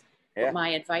is. Yeah. But my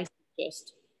advice is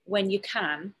just when you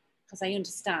can, because I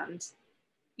understand,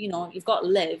 you know, you've got to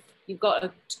live, you've got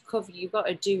to cover, you've got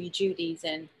to do your duties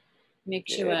and make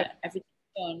sure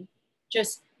everything's done.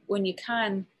 Just when you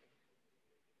can,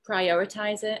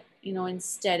 prioritize it, you know,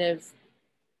 instead of,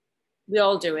 we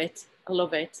all do it, I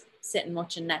love it, sitting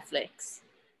watching Netflix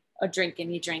or drinking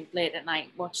your drink late at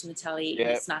night, watching the telly, eating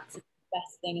your snacks. It's the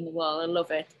best thing in the world. I love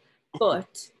it.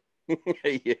 But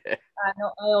I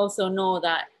also know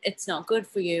that it's not good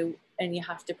for you and you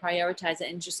have to prioritize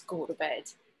it and just go to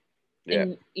bed. Yeah.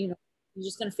 And, you know, you're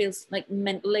just going to feel like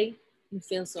mentally, you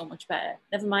feel so much better.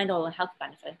 Never mind all the health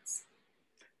benefits.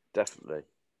 Definitely.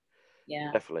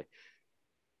 Yeah. Definitely.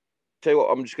 Tell you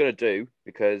what, I'm just going to do,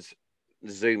 because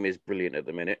Zoom is brilliant at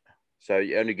the minute. So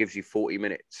it only gives you 40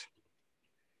 minutes.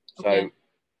 Okay. So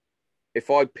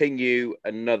if I ping you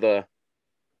another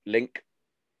link,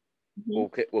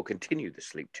 we'll continue the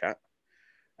sleep chat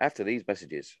after these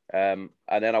messages. And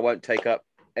then I won't take up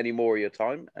any more of your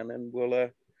time, and then we'll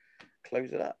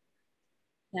close it up.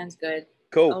 Sounds good.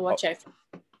 Cool. I'll watch it.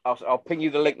 I'll ping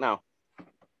you the link now.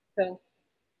 Cool.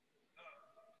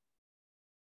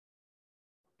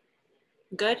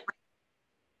 Good.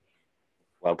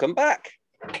 Welcome back.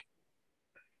 Thank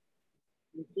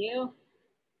you.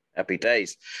 Happy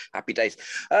days. Happy days.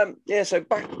 Yeah, so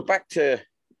back to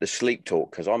the sleep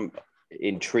talk, because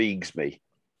intrigues me.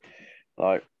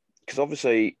 Like, because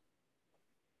obviously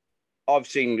I've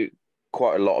seen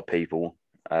quite a lot of people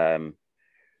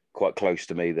quite close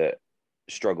to me that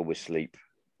struggle with sleep.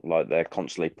 Like, they're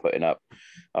constantly putting up,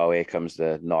 oh, here comes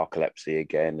the narcolepsy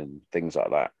again and things like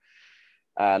that.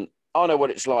 And I know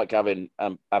what it's like having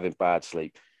bad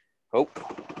sleep. Oh,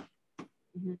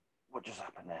 What just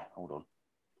happened there? Hold on.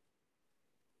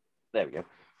 There we go.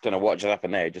 Don't know what just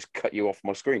happened there. It just cut you off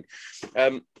my screen.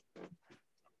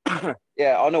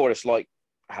 Yeah, I know what it's like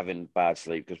having bad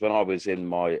sleep, because when I was at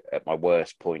my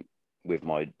worst point with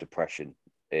my depression,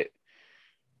 it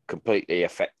completely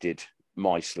affected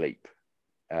my sleep.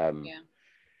 And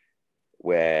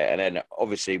then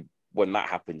obviously when that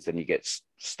happens, then you get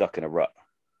stuck in a rut.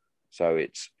 So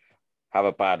it's have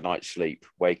a bad night's sleep,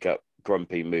 wake up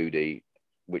grumpy, moody,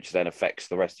 which then affects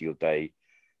the rest of your day,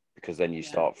 because then you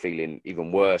start feeling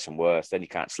even worse and worse. Then you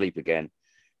can't sleep again.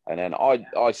 And then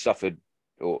I suffer,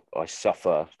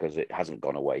 because it hasn't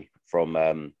gone away, from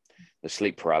the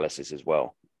sleep paralysis as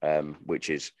well, which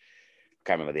is, I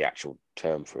can't remember the actual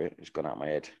term for it. It's gone out of my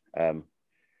head.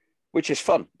 Which is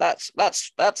fun. That's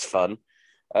fun.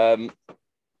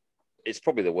 It's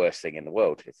probably the worst thing in the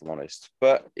world, if I'm honest.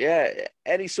 But yeah,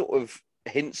 any sort of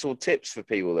hints or tips for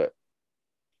people that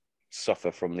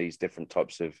suffer from these different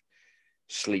types of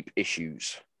sleep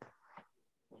issues?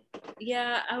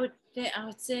 Yeah, I would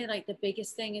say like the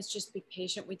biggest thing is just be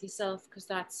patient with yourself, because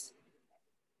that's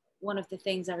one of the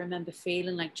things I remember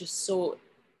feeling like, just so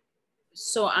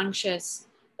anxious,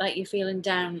 like you're feeling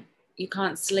down, you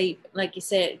can't sleep, like you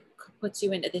said, it puts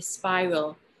you into this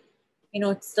spiral.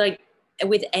 It's like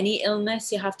with any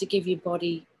illness, you have to give your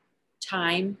body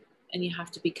time, and you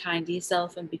have to be kind to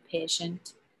yourself and be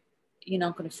patient. You're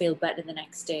not going to feel better the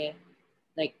next day.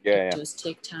 Like, it Yeah. does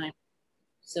take time.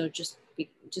 So just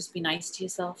be nice to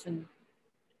yourself, and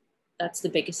that's the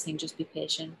biggest thing. Just be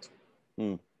patient.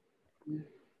 Do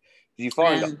you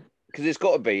find, Um, because it's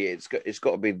got to be,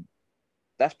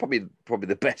 that's probably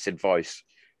the best advice,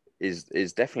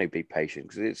 is definitely be patient,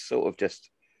 because it's sort of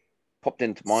just popped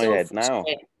into my so head now,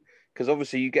 frustrating. because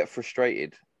obviously you get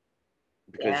frustrated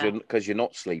because Yeah, you're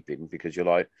not sleeping, because you're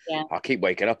like, yeah, I keep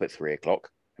waking up at 3 o'clock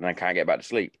and I can't get back to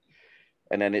sleep,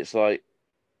 and then it's like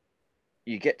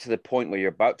you get to the point where you're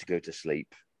about to go to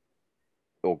sleep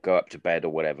or go up to bed or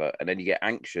whatever, and then you get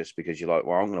anxious because you're like,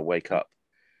 well, I'm going to wake up.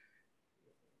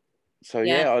 So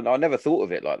yeah, yeah, I never thought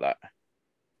of it like that.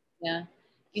 yeah.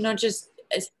 Just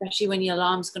especially when your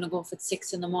alarm's going to go for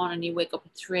 6 in the morning, you wake up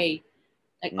at 3.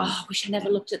 Like, oh, I wish I never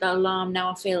looked at that alarm.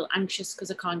 Now I feel anxious because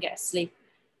I can't get sleep.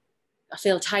 I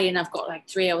feel tired and I've got like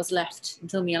 3 hours left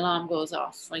until my alarm goes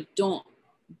off. Like,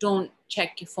 don't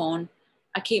check your phone.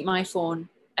 I keep my phone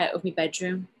out of my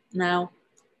bedroom now,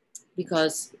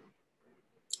 because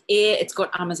it's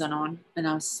got Amazon on, and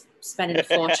I was spending a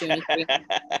fortune.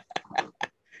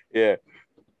 Yeah.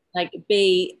 Like,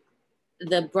 B,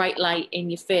 the bright light in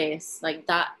your face, like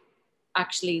that,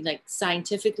 actually, like,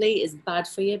 scientifically is bad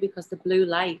for you, because the blue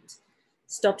light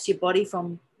stops your body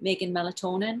from making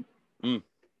melatonin.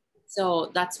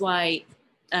 So that's why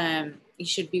you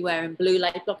should be wearing blue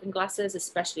light blocking glasses,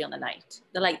 especially on the night.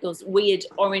 They're like those weird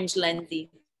orange lensy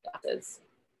glasses.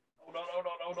 Hold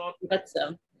on. You got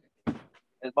some?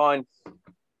 It's mine.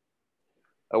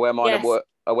 I wear mine at Yes,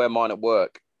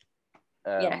 work.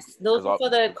 yes. Those are I, for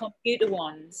the computer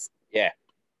ones. yeah.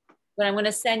 But I'm going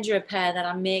to send you a pair that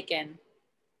I'm making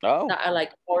Oh, that are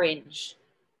like orange.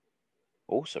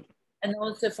 awesome. And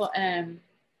also for,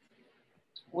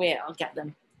 wait, I'll get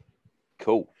them.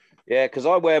 Cool. Yeah, because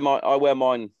I wear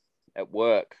mine at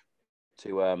work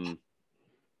to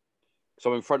so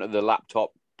I'm in front of the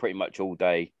laptop pretty much all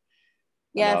day.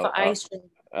 Yeah, for eye strain.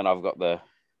 And I've got the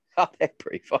they're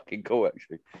pretty fucking cool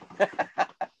actually.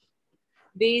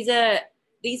 These are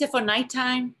for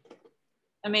nighttime.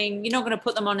 I mean, you're not going to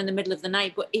put them on in the middle of the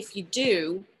night, but if you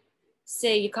do,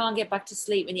 say you can't get back to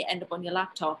sleep and you end up on your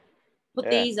laptop, put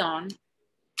these on,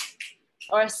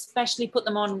 or especially put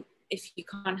them on if you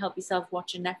can't help yourself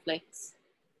watching Netflix.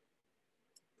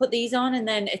 Put these on, and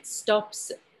then it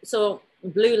stops. So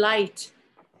blue light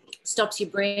stops your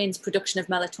brain's production of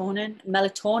melatonin.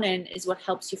 Melatonin is what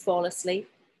helps you fall asleep.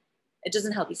 It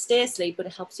doesn't help you stay asleep, but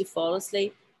it helps you fall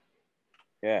asleep.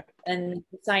 Yeah. And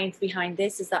the science behind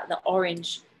this is that the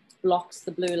orange blocks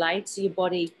the blue light, so your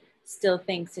body still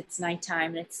thinks it's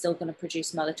nighttime and it's still going to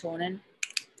produce melatonin.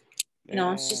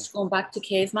 It's just going back to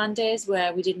caveman days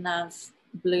where we didn't have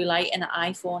blue light and an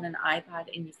iPhone and an iPad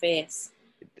in your face.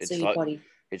 It's So your like body.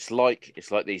 it's like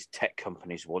these tech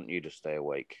companies want you to stay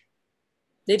awake.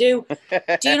 They do.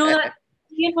 Do you know that?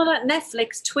 Do you know that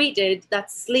Netflix tweeted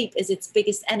that sleep is its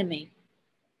biggest enemy?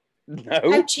 No.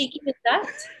 How cheeky is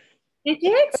that? They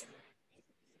did.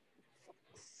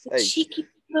 The cheeky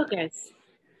buggers.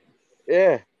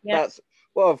 Yeah, Yeah. that's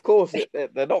well. Of course,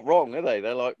 they're not wrong, are they?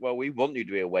 They're like, well, we want you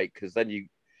to be awake because then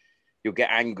you'll get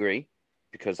angry,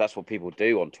 because that's what people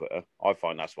do on Twitter. I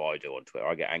find that's what I do on Twitter.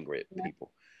 I get angry at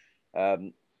people,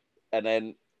 and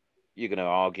then you're going to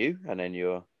argue, and then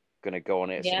you're going to go on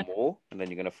it some more, and then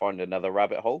you're going to find another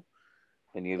rabbit hole,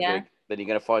 and you're going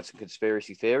to find some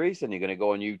conspiracy theories, and you're going to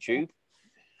go on YouTube.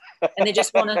 And they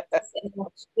just want us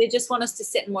to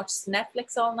sit and watch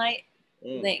Netflix all night.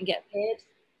 So they can get paid.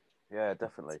 Yeah,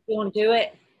 definitely. Don't do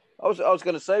it. I was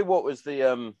going to say, what was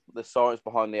the science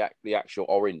behind the actual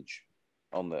orange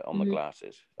on the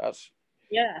glasses? That's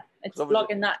it's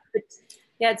blocking that.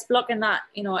 It's blocking that.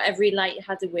 Every light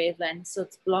has a wavelength, so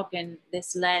it's blocking.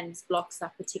 This lens blocks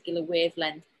that particular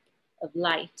wavelength of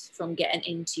light from getting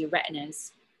into your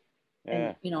retinas.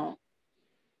 And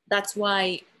that's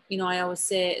why I always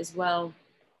say as well,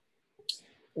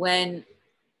 when,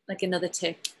 like, another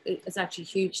tip, it's actually a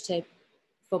huge tip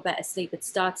for better sleep. It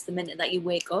starts the minute that you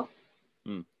wake up.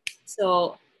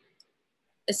 So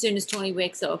as soon as Tony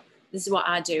wakes up, this is what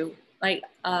I do. Like,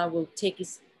 I will take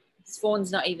his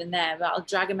phone's not even there, but I'll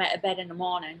drag him out of bed in the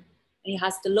morning and he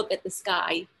has to look at the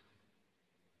sky.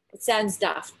 It sounds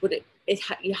daft, but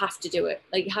you have to do it.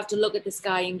 Like, you have to look at the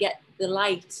sky and get the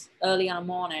light early on a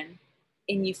morning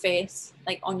in your face,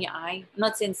 like on your eye. I'm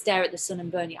not saying stare at the sun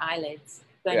and burn your eyelids,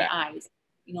 burn Yeah. your eyes.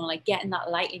 You know, like getting that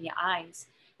light in your eyes.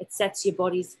 It sets your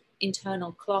body's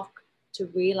internal clock to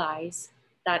realize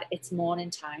that it's morning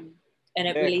time, and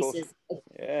it Yeah, of course. releases a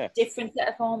Yeah. different set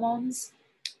of hormones.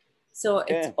 So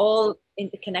it's Yeah. all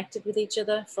interconnected with each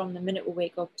other from the minute we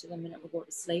wake up to the minute we go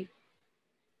to sleep.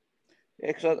 Yeah,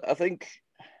 because I think,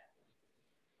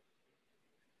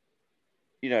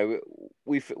 you know,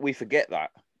 we forget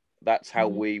that. That's how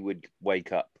we would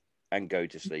wake up and go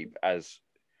to sleep as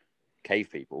cave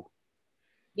people.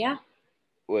 Yeah.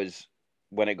 Was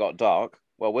when it got dark,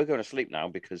 well, we're going to sleep now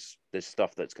because there's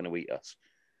stuff that's going to eat us.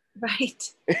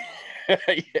 Right.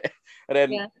 Yeah. And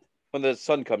then Yeah. when the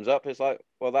sun comes up, it's like,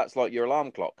 well, that's like your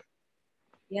alarm clock.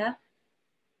 Yeah.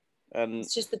 And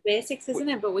It's just the basics, isn't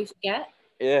it? But we forget.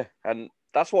 yeah, and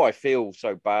that's why I feel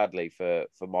so badly for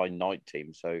my night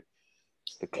team. So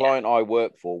the client I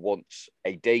work for wants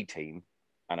a day team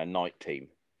and a night team.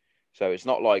 So it's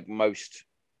not like most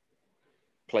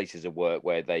places of work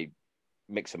where they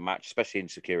mix and match, especially in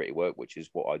security work, which is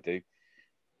what I do,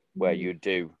 where you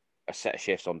do a set of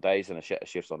shifts on days and a set of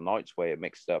shifts on nights where it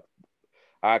mixed up.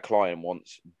 Our client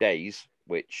wants days,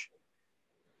 which,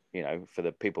 you know, for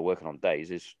the people working on days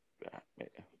is,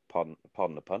 pardon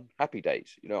the pun, happy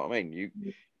days. You know what I mean? You,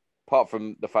 apart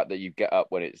from the fact that you get up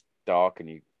when it's dark and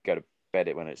you go to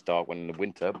bed when it's dark when in the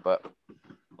winter, but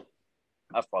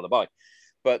that's by the by.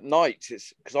 But nights,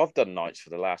 it's because I've done nights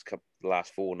for the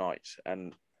last 4 nights,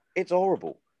 and it's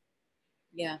horrible.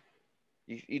 Yeah.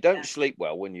 You don't sleep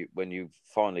well when you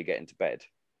finally get into bed.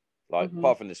 Like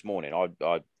apart from this morning,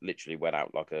 I literally went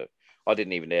out like I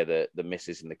didn't even hear the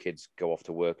missus and the kids go off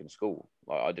to work and school.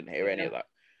 Like I didn't hear any of that.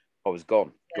 I was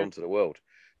gone to the world.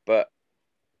 But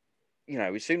you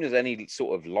know, as soon as any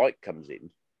sort of light comes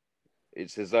in,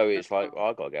 it's as though it's like, oh,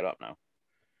 I gotta get up now.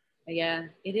 Yeah,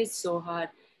 it is so hard.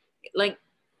 Like,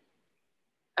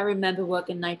 I remember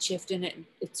working night shift, and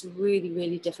it's really,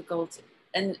 really difficult.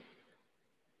 And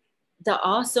there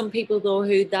are some people though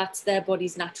who that's their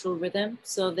body's natural rhythm,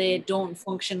 so they don't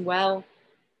function well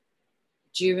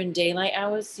during daylight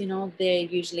hours. You know, they're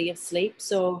usually asleep,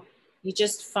 so you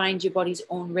just find your body's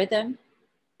own rhythm.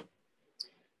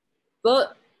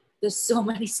 But there's so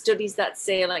many studies that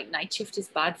say like night shift is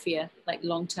bad for you, like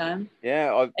long term.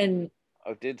 Yeah,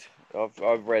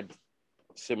 I've read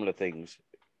similar things.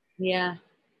 Yeah,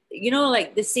 you know,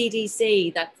 like the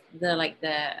CDC, that the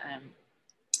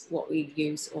what we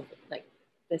use, or like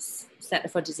this Center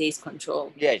for Disease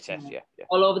Control. Yeah, it says, yeah.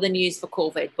 All over the news for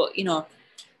COVID, but you know,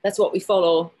 that's what we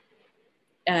follow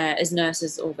as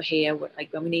nurses over here.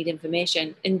 Like when we need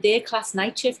information, and they class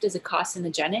night shift as a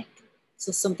carcinogenic,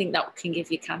 so something that can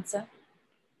give you cancer.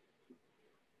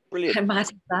 Brilliant. How mad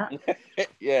is that?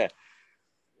 Yeah.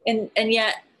 And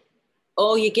yet,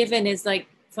 all you're given is like,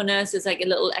 for nurses, like a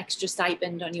little extra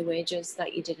stipend on your wages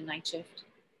that you did a night shift.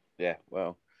 Yeah,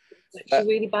 well, it's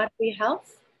actually really bad for your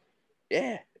health.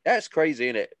 Yeah, that's crazy,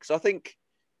 isn't it? Because I think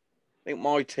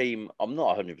my team, I'm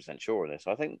not 100% sure on this.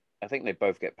 I think they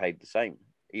both get paid the same,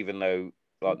 even though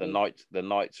like the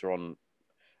nights are on,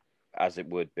 as it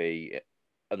would be,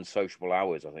 unsociable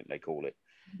hours, I think they call it.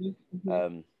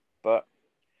 But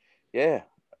yeah,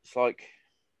 it's like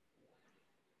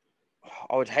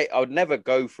I would never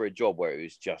go for a job where it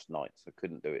was just nights. I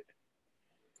couldn't do it.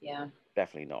 Yeah,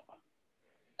 definitely not.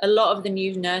 A lot of the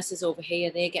new nurses over here,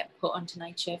 they get put onto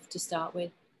night shift to start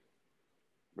with.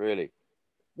 Really?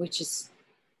 Which is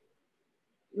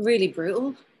really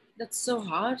brutal. That's so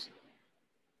hard.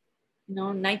 You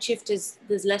know, night shift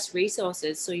there's less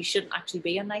resources, so you shouldn't actually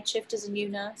be on night shift as a new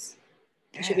nurse.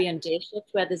 You should be on day shift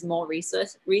where there's more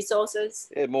resources.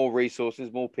 Yeah, more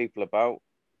resources, more people about,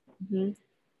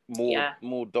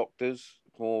 more doctors,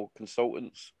 more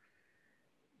consultants.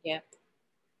 Yeah.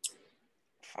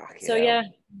 Fuck so yeah,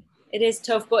 it is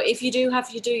tough. But if you do have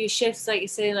to do your shifts, like you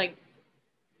say, like,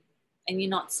 and you're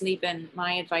not sleeping,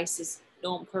 my advice is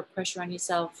don't put pressure on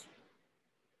yourself,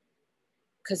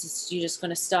 because you're just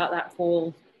going to start that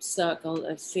whole circle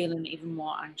of feeling even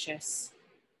more anxious.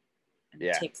 And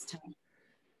it takes time.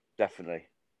 Definitely.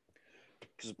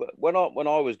 Because when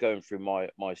I was going through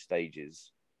my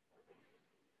stages,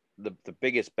 the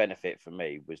biggest benefit for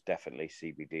me was definitely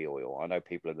CBD oil. I know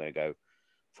people are going to go,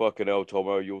 fucking hell,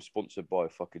 Tomo, you're sponsored by a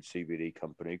fucking CBD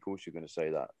company. Of course you're going to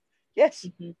say that. Yes,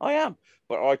 I am.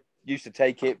 But I used to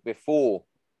take it before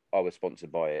I was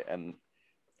sponsored by it. And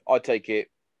I take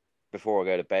it before I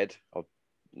go to bed. I'll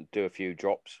do a few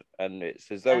drops. And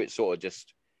it's as though it sort of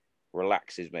just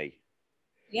relaxes me.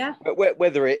 Yeah. But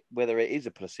whether it is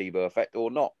a placebo effect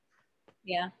or not,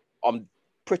 Yeah. I'm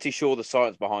pretty sure the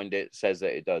science behind it says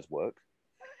that it does work.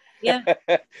 Yeah.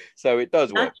 So it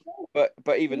does work. Natural.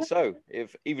 But even Yeah. so,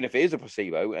 even if it is a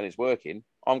placebo and it's working,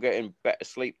 I'm getting better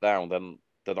sleep now than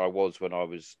I was when I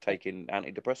was taking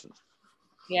antidepressants.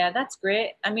 Yeah, that's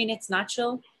great. I mean, it's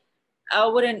natural. I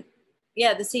wouldn't,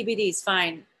 yeah, the CBD is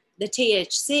fine. The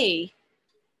THC,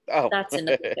 Oh, that's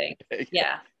another thing.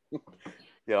 Yeah,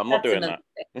 yeah, I'm not that's doing another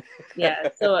thing. Yeah,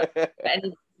 so,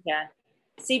 and yeah,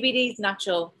 CBD is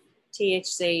natural.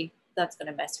 THC, that's going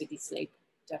to mess with your sleep,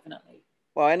 definitely.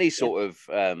 Well, any Yeah, sort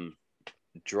of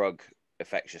drug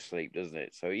affects your sleep, doesn't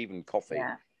it? So even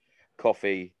yeah,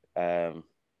 coffee,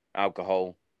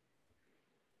 alcohol,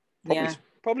 probably yeah,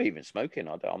 probably even smoking.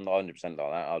 I'm not 100%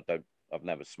 like that. I've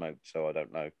never smoked, so I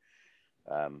don't know.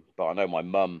 But I know my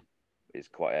mum is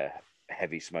quite a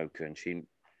heavy smoker, and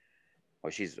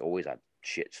she's always had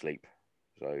shit sleep.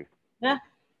 So yeah.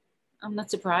 I'm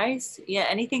not surprised. Yeah,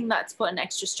 anything that's putting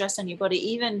extra stress on your body,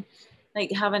 even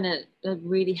like having a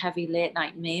really heavy late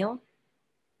night meal,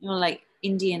 like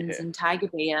Indians yeah, and tiger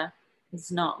beer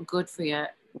is not good for you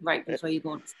right before you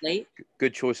go to sleep.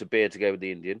 good choice of beer to go with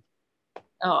the Indian.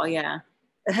 Oh yeah.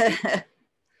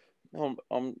 I'm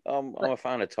But a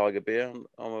fan of Tiger beer.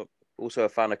 Also a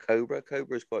fan of Cobra.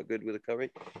 Cobra is quite good with a curry.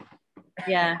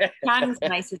 yeah, Chang's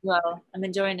nice as well. I'm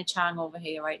enjoying a Chang over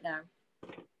here right now.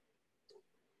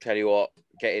 Tell you what,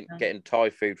 getting Thai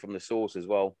food from the source as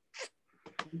well.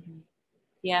 Mhm.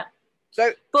 Yeah,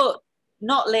 So, but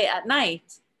not late at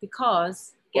night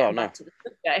because well, getting no, back to the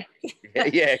subject.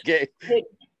 yeah,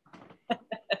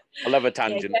 I love a Yeah,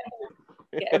 tangent.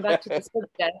 getting back to the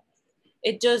subject.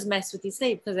 It does mess with your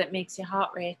sleep because it makes your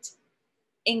heart rate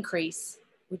increase,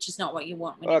 which is not what you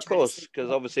want when Well, you're of trying to course, sleep. You because want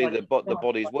your obviously body. You the don't want your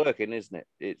body's body. working, isn't it?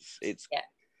 Yeah,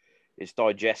 It's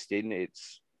digesting,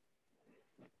 it's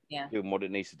yeah, doing what it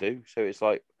needs to do. So it's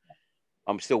like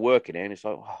I'm still working here, and it's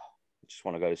like I just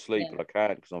want to go to sleep, yeah. but I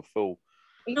can't because I'm full.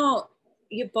 You know,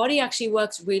 your body actually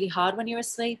works really hard when you're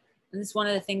asleep. And this is one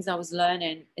of the things I was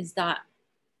learning is that,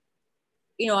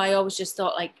 I always just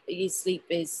thought like your sleep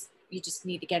is, you just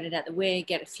need to get it out of the way,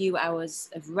 get a few hours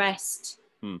of rest.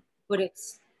 Hmm. But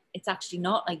it's actually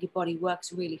not. Like your body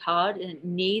works really hard and it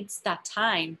needs that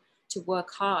time to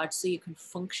work hard so you can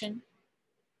function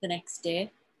the next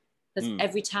day. Because Hmm.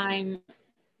 every time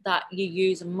that you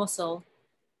use a muscle,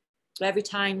 every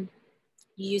time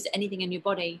you use anything in your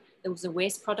body, there was a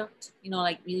waste product.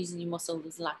 Like using your muscle,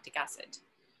 there's lactic acid.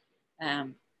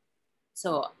 Um,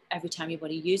 so every time your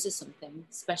body uses something,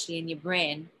 especially in your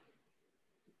brain,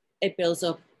 it builds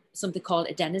up something called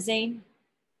adenosine,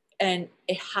 and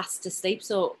it has to sleep.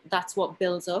 So that's what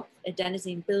builds up.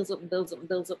 Adenosine builds up and builds up and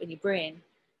builds up in your brain,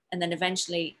 and then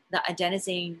eventually that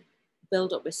adenosine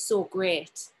buildup is so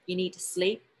great, you need to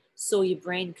sleep so your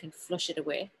brain can flush it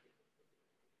away.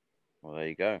 Well, there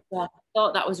you go. So I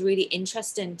thought that was really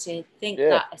interesting to think Yeah.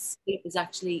 that a sleep is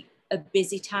actually a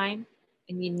busy time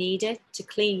and you need it to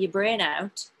clean your brain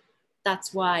out.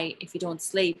 That's why if you don't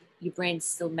sleep, your brain's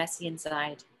still messy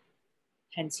inside.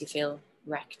 Hence you feel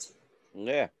wrecked.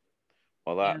 Yeah.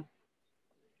 Well, that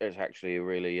Yeah. is actually a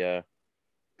really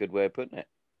good way of putting it.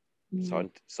 Mm-hmm.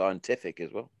 Scientific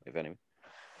as well, if anything.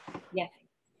 Yeah.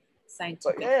 But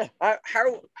Scientific. yeah,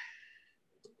 how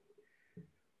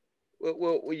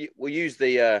we'll use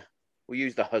the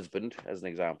husband as an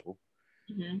example.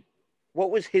 Mm-hmm.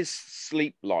 What was his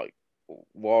sleep like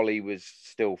while he was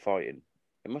still fighting?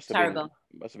 Terrible.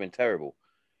 It must have been terrible.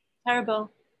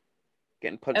 Terrible.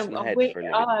 Getting punched in the head We, for a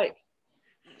living.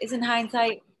 isn't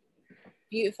hindsight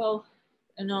beautiful?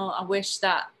 I wish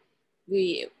that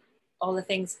we, all the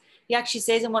things, he actually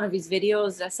says in one of his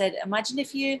videos, I said, imagine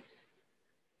if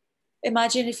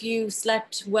you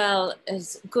slept well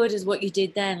as good as what you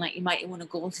did then, like you might want a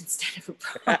gold instead of a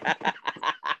bronze.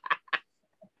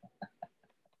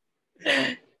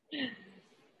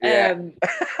 Yeah. um,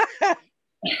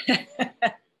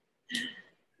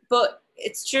 but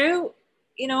it's true,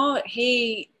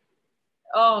 he,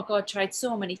 oh God, tried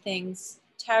so many things,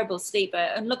 terrible sleeper.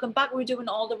 And looking back, we're doing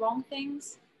all the wrong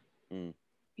things, Mm.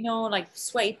 like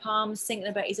sweaty palms, thinking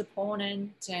about his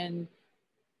opponent and,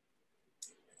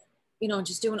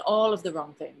 just doing all of the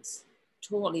wrong things,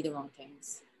 totally the wrong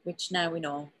things, which now we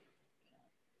know.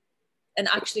 And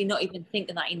actually not even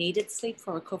thinking that he needed sleep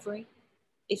for recovery.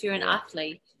 If you're an Yeah.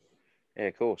 athlete, Yeah,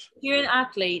 of course.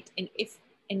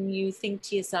 and you think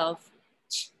to yourself,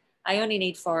 I only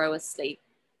need 4 hours sleep,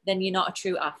 then you're not a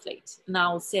true athlete. And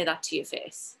I'll say that to your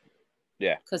face.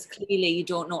 Yeah. Because clearly you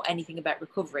don't know anything about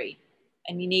recovery.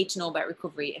 And you need to know about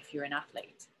recovery if you're an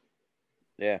athlete.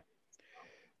 Yeah.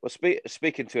 Well,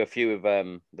 speaking to a few of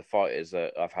the fighters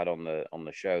that I've had on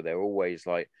the show, they're always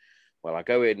like, "Well, I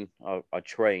go in, I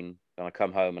train, and I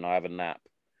come home and I have a nap,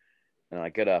 and I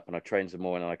get up and I train some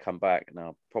more, and I come back and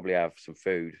I'll probably have some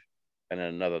food, and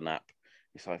then another nap."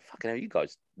 It's like, fucking hell, you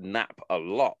guys nap a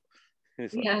lot.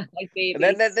 It's like, Yeah, like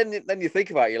and babies. then you think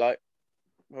about it, you're like,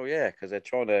 well, yeah, because they're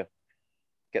trying to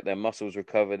get their muscles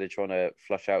recovered. They're trying to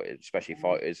flush out, especially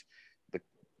fighters, the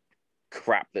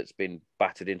crap that's been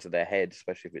battered into their head,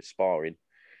 especially if it's sparring.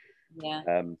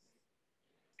 Yeah,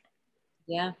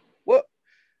 yeah, What?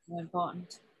 so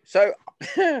important. So,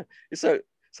 so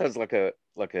sounds like a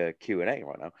Q and A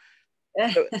right now.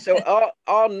 So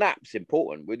are naps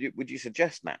important? Would you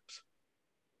suggest naps?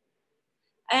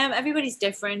 Everybody's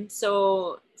different.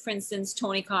 So, for instance,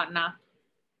 Tony can't nap.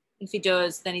 If he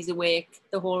does, then he's awake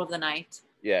the whole of the night.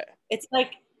 Yeah. It's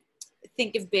like,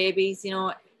 think of babies, you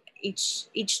know, each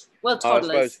well, Oh, I suppose.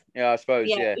 toddlers. Yeah, I suppose.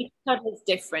 Yeah, Yeah. each toddler's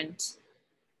different.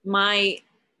 My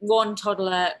one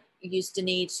toddler used to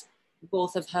need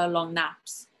both of her long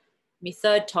naps. My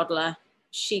third toddler,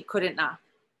 she couldn't nap.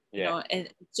 You Yeah. know,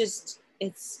 and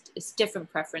it's different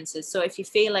preferences. So if you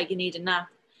feel like you need a nap,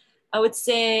 I would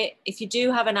say if you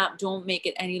do have a nap, don't make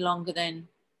it any longer than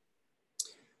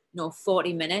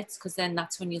 40 minutes, because then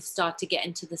that's when you'll start to get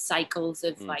into the cycles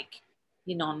of like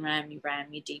your non-REM, your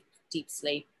REM, your deep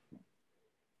sleep.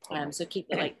 So keep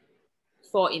it like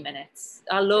 40 minutes.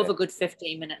 I love a good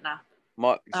 15-minute nap.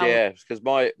 Because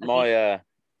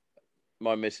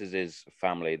my missus's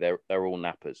family, they're all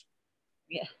nappers.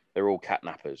 Yeah. They're all cat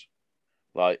nappers.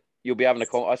 Like, you'll be having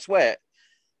I swear,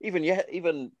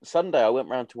 even Sunday I went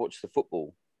round to watch the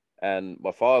football, and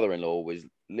my father-in-law was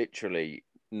literally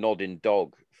nodding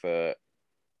dog for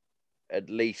at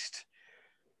least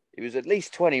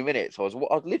 20 minutes. I was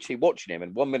literally watching him,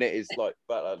 and 1 minute is like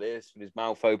back like this with his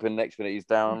mouth open, next minute he's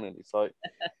down, and it's like,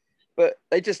 but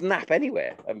they just nap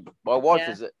anywhere. And my wife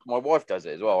does it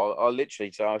as well. I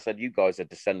literally, so I said, you guys are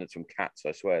descendants from cats,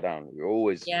 I swear down. You're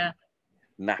always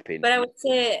napping. But I would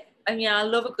say, I mean, I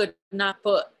love a good nap,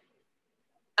 but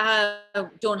I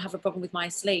don't have a problem with my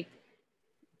sleep.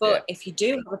 But if you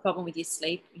do have a problem with your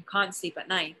sleep, you can't sleep at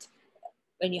night,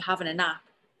 when you're having a nap,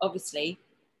 obviously,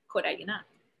 cut out your nap.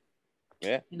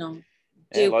 Yeah.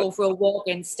 Go for a walk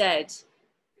instead.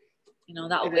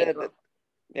 That'll wake you up.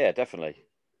 Yeah, definitely.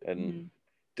 And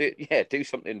do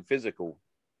something physical.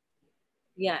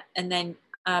 Yeah, and then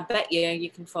I bet you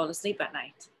can fall asleep at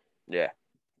night. Yeah,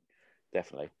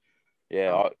 definitely.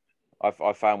 Yeah,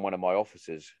 I found one of my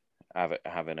officers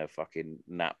having a fucking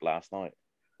nap last night.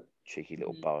 Cheeky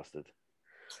little bastard.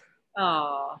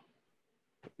 Oh.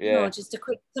 Yeah. Just a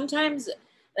quick. Sometimes,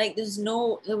 like, there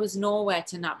was nowhere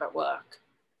to nap at work.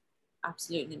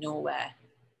 Absolutely nowhere.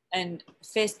 And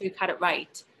Facebook had it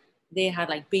right. They had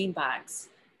like bean bags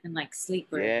and like sleep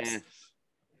rooms. Yes.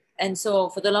 And so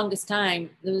for the longest time,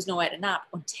 there was nowhere to nap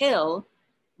until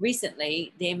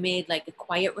recently they made like a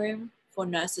quiet room for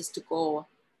nurses to go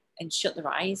and shut their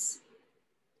eyes.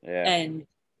 Yeah. And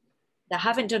they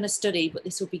haven't done a study, but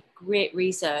this would be great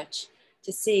research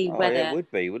to see whether it would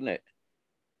be, wouldn't it?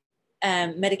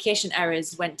 Medication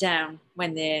errors went down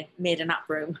when they made a nap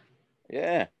room.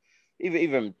 Yeah,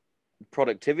 even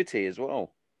productivity as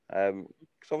well.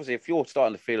 Because obviously, if you're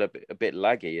starting to feel a bit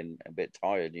laggy and a bit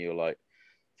tired, and you're like,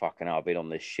 "Fucking hell, I've been on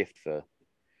this shift for,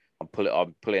 I'm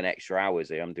pulling extra hours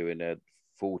here. I'm doing a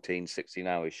 14,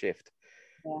 16-hour shift."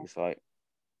 Yeah. It's like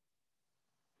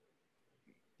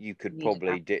you could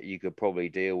probably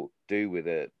do with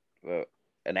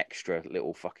an extra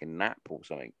little fucking nap or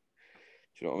something.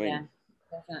 Do you know what I mean?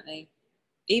 Yeah, definitely.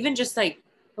 Even just like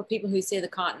for people who say they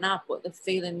can't nap, but they're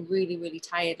feeling really, really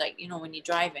tired, like, when you're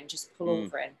driving, just pull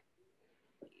over and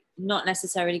not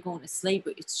necessarily going to sleep,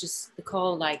 but it's just, they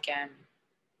call like,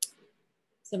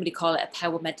 somebody call it a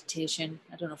power meditation.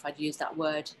 I don't know if I'd use that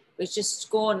word, but it's just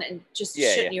going and just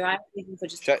shutting your eyes even for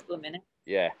just a couple of minutes.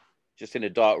 Yeah. Just in a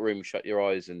dark room, shut your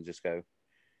eyes and just go.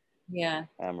 Yeah.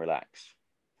 And relax.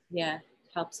 Yeah.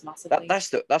 Helps massively. That's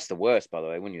the worst, by the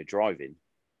way, when you're driving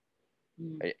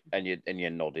and you're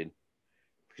nodding,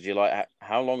 because you're like,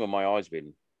 how long have my eyes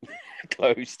been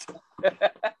closed?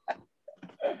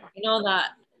 You know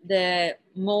that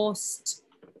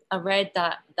I read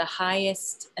that the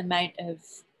highest amount of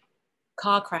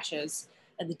car crashes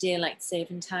are the daylight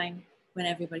saving time when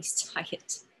everybody's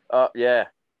tired. Yeah.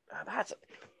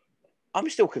 I'm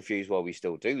still confused why we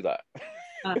still do that.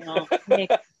 I don't know.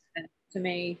 To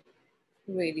me,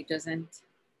 it really doesn't.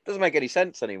 Doesn't make any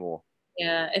sense anymore.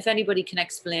 Yeah, if anybody can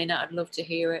explain it, I'd love to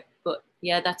hear it. But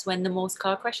yeah, that's when the most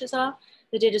car crashes are.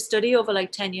 They did a study over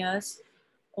like 10 years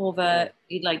over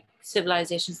like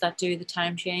civilizations that do the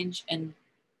time change, and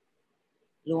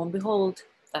lo and behold,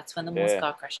 that's when the most Yeah.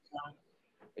 car crashes are.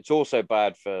 It's also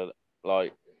bad for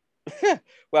like,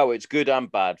 well, it's good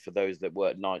and bad for those that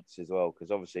work nights as well,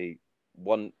 because obviously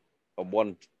on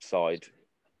one side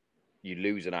you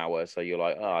lose an hour, so you're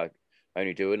like, oh, I'm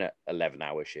only doing an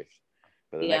 11-hour shift.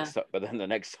 But then the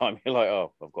next time you're like,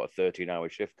 oh, I've got a 13-hour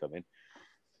shift coming.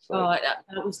 So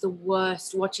That was the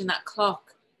worst, watching that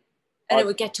clock. And it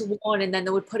would get to 1 and then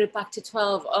they would put it back to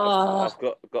 12. Oh, I've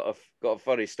got a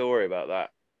funny story about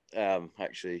that,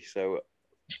 actually. So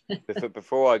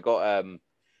before I got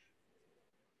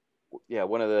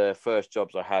one of the first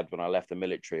jobs I had when I left the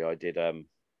military, I did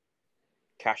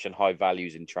cash and high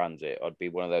values in transit. I'd be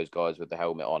one of those guys with the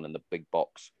helmet on and the big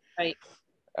box. right.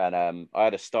 And I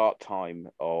had a start time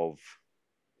of,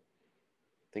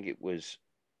 I think it was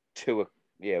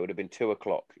it would have been 2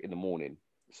 o'clock in the morning.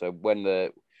 So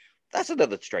that's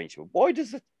another strange one. Why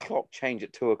does the clock change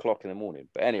at 2 o'clock in the morning?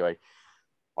 But anyway,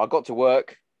 I got to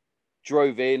work,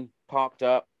 drove in, parked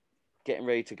up, getting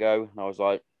ready to go. And I was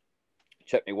like,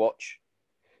 check my watch,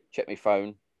 check my phone.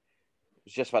 I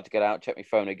was just about to get out, check my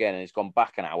phone again, and it's gone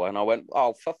back an hour. And I went,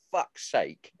 oh, for fuck's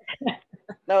sake.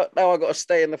 Now I got to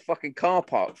stay in the fucking car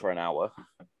park for an hour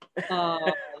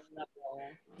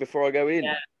before I go in.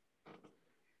 Yeah.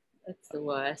 That's the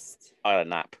worst. I had a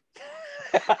nap.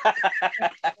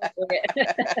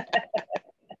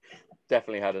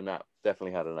 Definitely had a nap. That's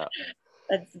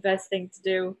the best thing to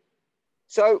do.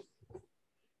 So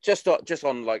just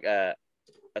on like a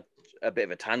bit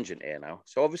of a tangent here now.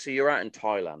 So obviously you're out in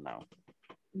Thailand now.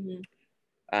 Mm-hmm.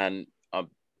 And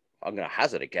I'm going to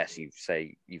hazard a guess. You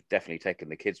say you've definitely taken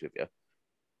the kids with you.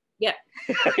 Yeah.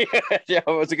 You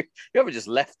haven't just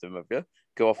left them, have you?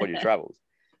 Go off on your travels.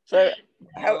 So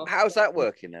how's that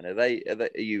working then? Are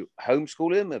you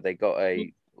homeschooling them? Have they got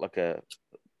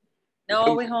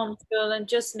No, we're homeschooling,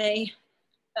 just me.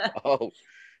 Oh.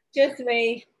 Just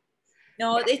me.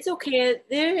 No, it's okay.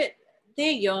 They're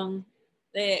young.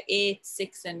 They're 8,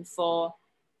 6, and 4.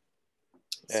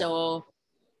 Yeah. So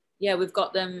yeah, we've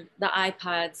got them the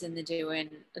iPads, and they're doing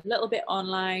a little bit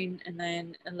online and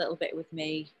then a little bit with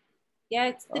me.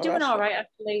 Yeah, they're doing all right,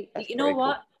 actually. You know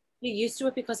what? Cool. You're used to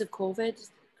it because of COVID, because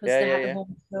they had to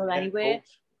homeschool anyway.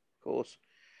 Of course.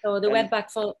 So they went back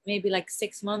for maybe like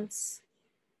 6 months.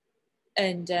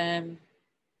 And and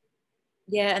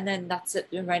then that's it,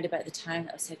 around about the time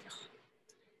that I said, oh,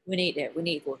 we need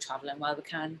to go traveling while we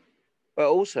can. But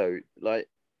also, like,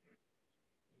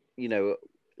 you know,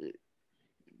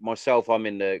 myself, I'm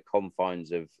in the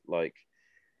confines of like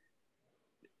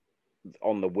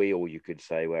on the wheel, you could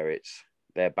say, where it's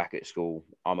they're back at school,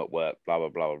 I'm at work, blah blah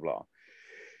blah blah blah.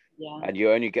 Yeah. And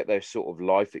you only get those sort of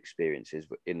life experiences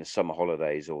in the summer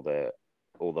holidays or the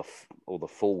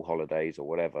fall holidays or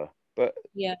whatever. But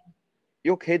yeah,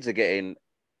 your kids are getting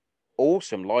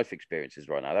awesome life experiences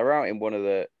right now. They're out in one of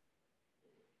the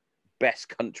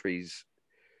best countries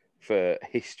for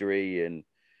history and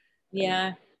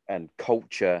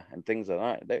culture and things like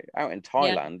that. They're out in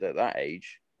Thailand at that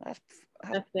age. That's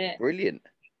brilliant.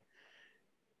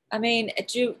 I mean,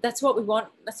 that's what we want.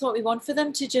 That's what we want for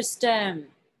them to just. I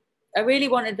really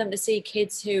wanted them to see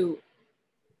kids who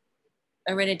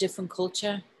are in a different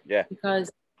culture. Yeah. Because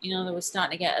they were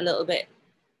starting to get a little bit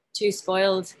too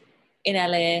spoiled in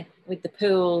LA with the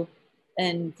pool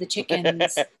and the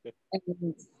chickens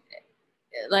and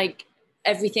like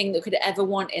everything that could ever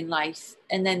want in life.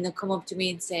 And then they'll come up to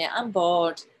me and say, I'm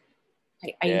bored.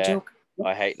 Like, are you joking?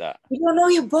 I hate that. You don't know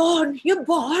you're bored. You're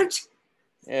bored.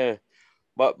 Yeah.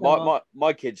 But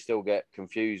my kids still get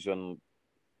confused when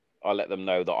I let them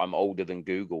know that I'm older than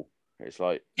Google. It's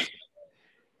like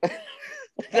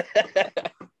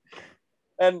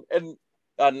and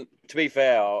to be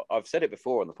fair, I've said it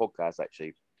before on the podcast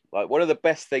actually. Like one of the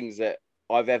best things that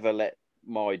I've ever let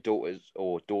my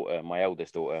my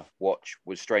eldest daughter watch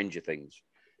was Stranger Things,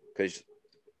 because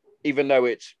even though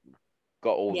it's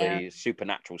got all the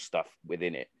supernatural stuff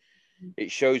within it,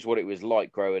 it shows what it was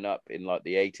like growing up in like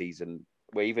the 80s and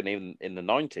even in the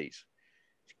 90s.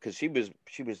 Because she was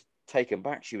taken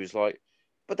back. She was like,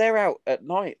 but they're out at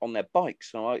night on their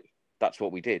bikes. And I'm like, that's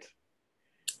what we did.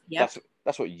 Yeah,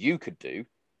 that's what you could do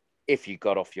if you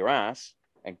got off your ass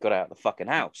and got out of the fucking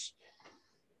house.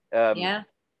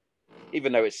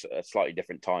 Even though it's a slightly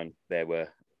different time, I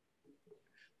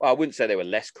wouldn't say they were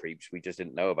less creeps. We just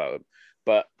didn't know about them.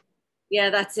 But yeah,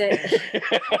 that's it.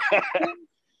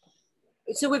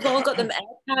 So we've all got them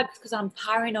AirTags because I'm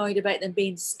paranoid about them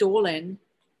being stolen.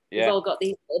 Yeah. We've all got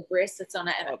these little bracelets on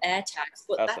AirTags,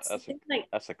 but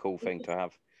that's a cool thing to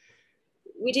have.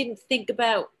 We didn't think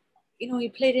about,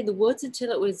 you played in the woods until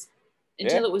it was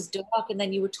dark, and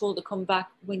then you were told to come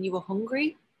back when you were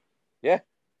hungry. Yeah.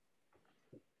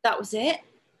 that was it.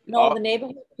 No, the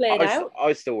neighbourhood played out.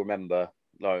 I still remember,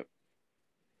 like,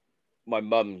 my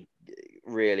mum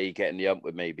really getting the ump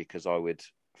with me because I would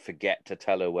forget to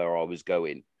tell her where I was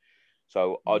going.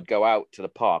 So I'd go out to the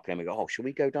park and we go, oh, should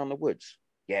we go down the woods?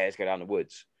 Yeah, let's go down the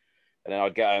woods. And then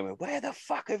I'd get home and, where the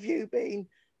fuck have you been?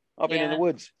 I've been in the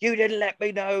woods. You didn't let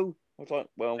me know. I was like,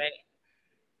 well,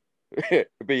 it'd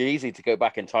be easy to go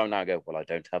back in time now and go, well, I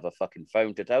don't have a fucking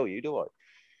phone to tell you, do I?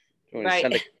 Do you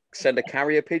want to send a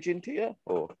carrier pigeon to you?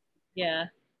 Or yeah.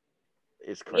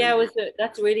 It's crazy. Yeah,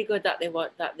 that's really good that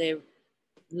they're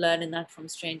learning that from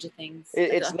Stranger Things.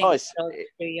 It's nice.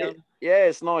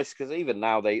 It's nice because even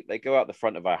now they go out the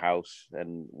front of our house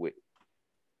and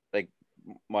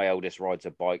my eldest rides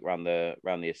a bike around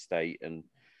the estate, and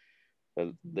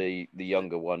the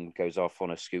younger one goes off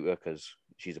on a scooter because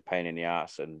she's a pain in the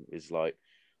ass and is like,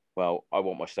 well, I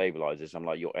want my stabilizers. I'm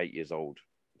like, you're 8 years old,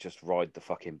 just ride the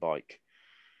fucking bike.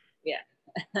 Yeah.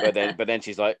 but then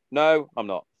she's like, no, I'm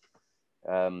not.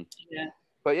 Yeah.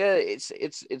 But yeah,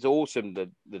 it's awesome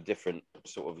the different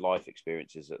sort of life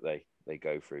experiences that they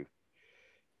go through.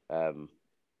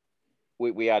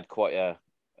 We had quite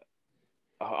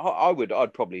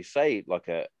I'd probably say like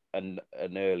an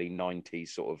early 90s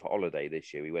sort of holiday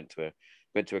this year. We went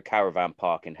to a caravan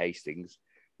park in Hastings,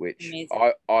 which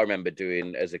I remember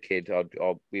doing as a kid.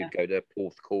 We'd go to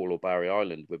Porthcawl or Barry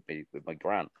Island with my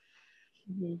gran.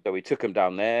 Mm-hmm. So we took them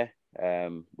down there.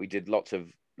 We did lots of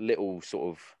little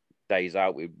sort of days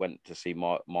out. We went to see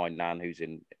my nan, who's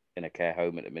in a care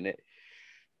home at the minute.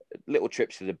 Little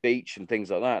trips to the beach and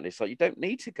things like that. And it's like, you don't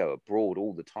need to go abroad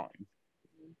all the time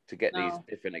to get these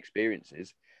different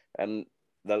experiences. And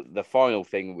the final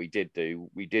thing we did do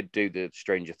the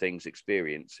Stranger Things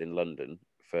experience in London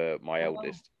for my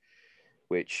eldest,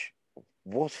 which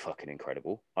was fucking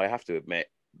incredible. I have to admit,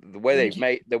 the way they've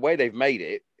made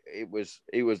it, it was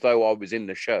though I was in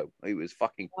the show. It was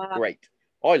fucking great.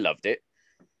 I loved it.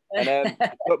 And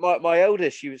but my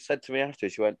eldest, she said to me after,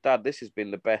 she went, Dad, this has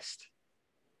been the best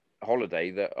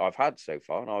holiday that I've had so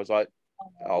far. And I was like,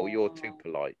 oh, you're too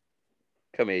polite.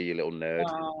 Come here, you little nerd.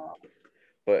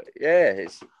 But yeah,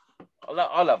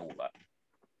 I love all that.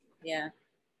 Yeah.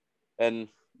 And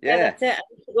that's it.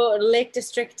 I go to the Lake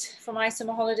District for my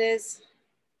summer holidays.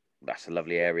 That's a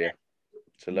lovely area.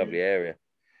 It's a lovely area.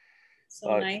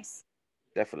 So nice.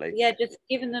 Definitely. Yeah, just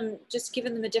giving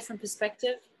them a different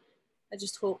perspective. I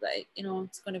just hope that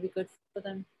it's going to be good for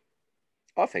them.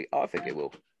 I think it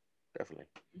will. Definitely.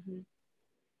 Mm-hmm.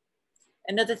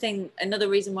 Another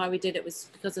reason why we did it was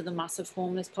because of the massive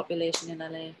homeless population in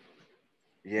LA.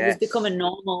 Yeah. It was becoming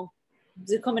normal. It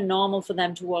was becoming normal for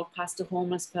them to walk past a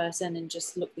homeless person and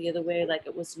just look the other way like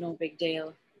it was no big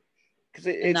deal. Because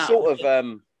it's sort of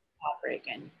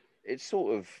heartbreaking. It's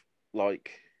sort of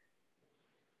like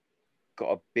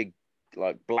got a big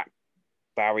like black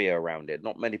barrier around it.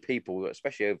 Not many people,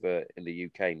 especially over in the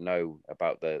UK, know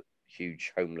about the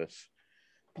huge homeless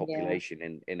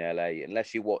population in LA,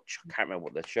 unless you watch, I can't remember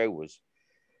what the show was.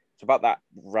 It's about that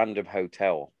random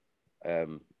hotel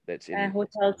that's in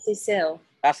Hotel Cecil.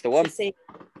 That's the one.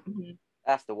 Mm-hmm.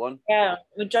 That's the one. Yeah,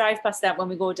 we drive past that when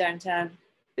we go downtown.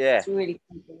 Yeah, it's really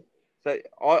cool. So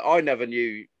I never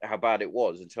knew how bad it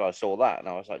was until I saw that, and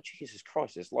I was like, Jesus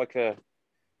Christ, it's like an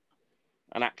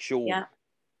actual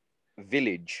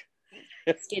village.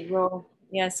 Skid Row.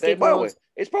 Yeah, Skid Row. Row.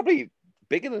 It's probably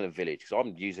bigger than a village because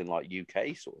I'm using like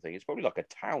UK sort of thing. It's probably like a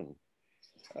town.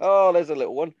 Oh, there's a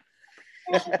little one.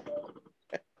 A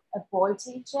boy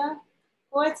teacher.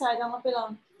 Go outside, I won't be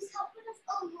long.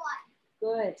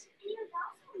 Good.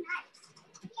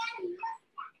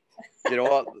 You know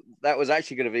what? That was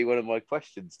actually going to be one of my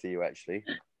questions to you, actually.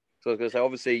 So I was going to say,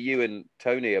 obviously, you and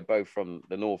Tony are both from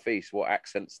the northeast. What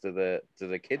accents do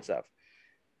the kids have?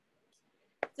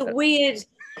 It's a weird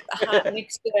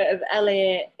mixture of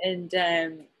LA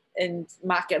and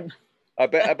Markham. I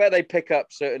bet they pick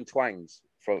up certain twangs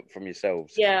from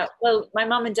yourselves. Yeah, well, my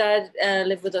mum and dad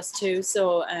live with us too,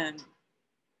 so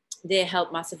they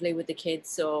help massively with the kids.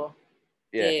 So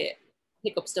they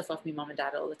pick up stuff off my mum and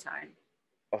dad all the time.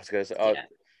 I was going to say,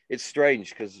 it's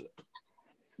strange because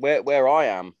where I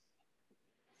am,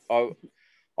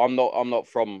 I'm not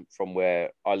from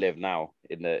where I live now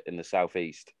in the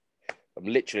southeast. I'm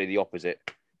literally the opposite.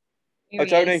 Hi,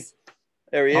 Tony.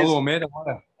 There he is. Hello, mate. How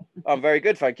are you? I'm very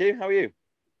good, thank you. How are you?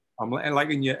 I'm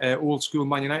liking your old school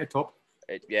Man United top.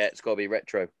 It's got to be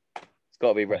retro. It's got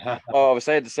to be retro. I was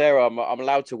saying to Sarah, I'm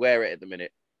allowed to wear it at the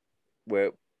minute.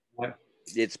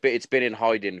 It's been in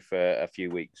hiding for a few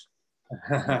weeks.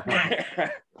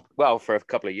 Well, for a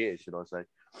couple of years, should I say?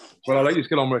 Well, I'll let you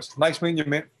get on with it. Nice meeting you,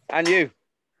 mate. And you.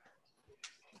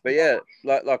 But yeah,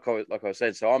 like I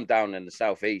said, so I'm down in the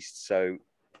southeast. So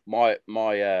my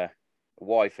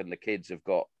wife and the kids have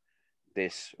got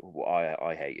this.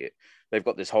 I hate it. They've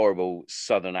got this horrible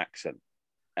southern accent,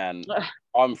 and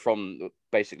I'm from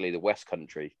basically the West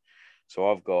Country,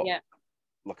 so I've got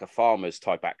like a farmer's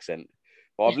type accent.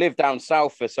 But I've lived down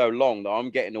south for so long that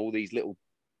I'm getting all these little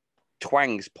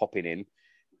twangs popping in,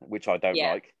 which I don't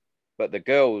like. But the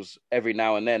girls, every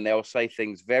now and then, they'll say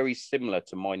things very similar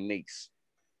to my niece,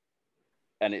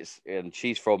 and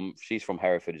she's from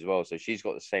Hereford as well, so she's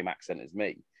got the same accent as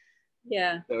me.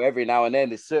 Yeah. So every now and then,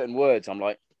 there's certain words I'm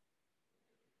like,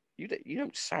 you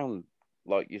don't sound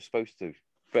like you're supposed to.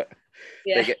 But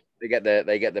they get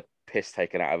the piss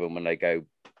taken out of them when they go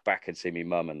back and see me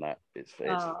mum and that. It's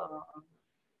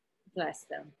bless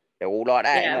them. They're all like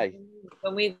that, you know.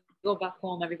 When we go back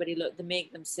home, everybody they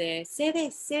make them say this, say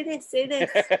this, say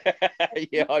this.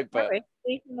 Yeah, I bet. Sorry,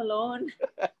 leave them alone.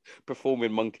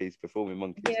 Performing monkeys.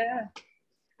 Yeah.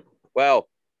 Well,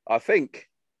 I think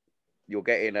you're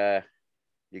getting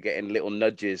little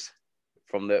nudges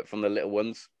from the little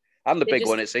ones and the big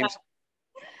one. It seems.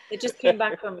 They just came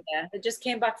back from They just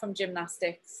came back from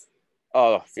gymnastics.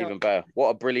 Oh, so, even better! What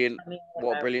a brilliant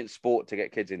sport to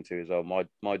get kids into as well.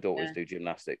 My daughters do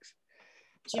gymnastics.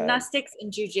 Gymnastics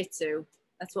and jiu-jitsu.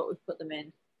 That's what we've put them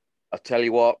in. I tell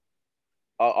you what,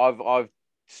 I've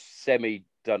semi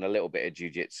done a little bit of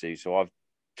jiu-jitsu, so I've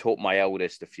taught my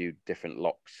eldest a few different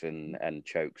locks and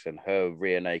chokes, and her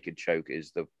rear naked choke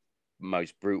is the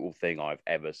most brutal thing I've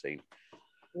ever seen.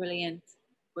 Brilliant.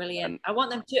 I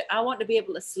want to be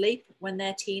able to sleep when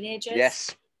they're teenagers.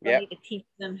 Yes. I need to teach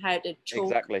them how to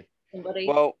choke somebody.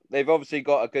 Well, they've obviously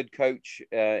got a good coach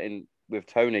with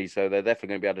Tony, so they're definitely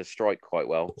going to be able to strike quite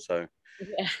well. So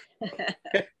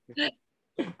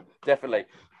definitely.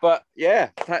 But yeah,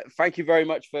 thank you very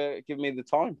much for giving me the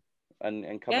time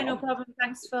and coming. Yeah, no problem.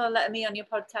 Thanks for letting me on your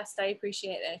podcast. I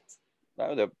appreciate it.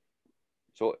 No, the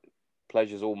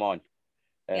pleasure's all mine.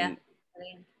 And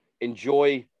brilliant.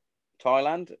 Enjoy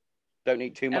Thailand. Don't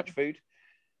eat too much food.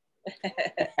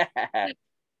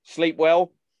 Sleep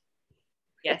well.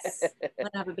 Yes. I'm gonna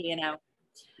have a beer now.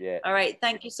 Yeah. All right.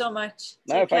 Thank you so much.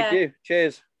 No, thank you.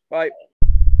 Cheers. Bye.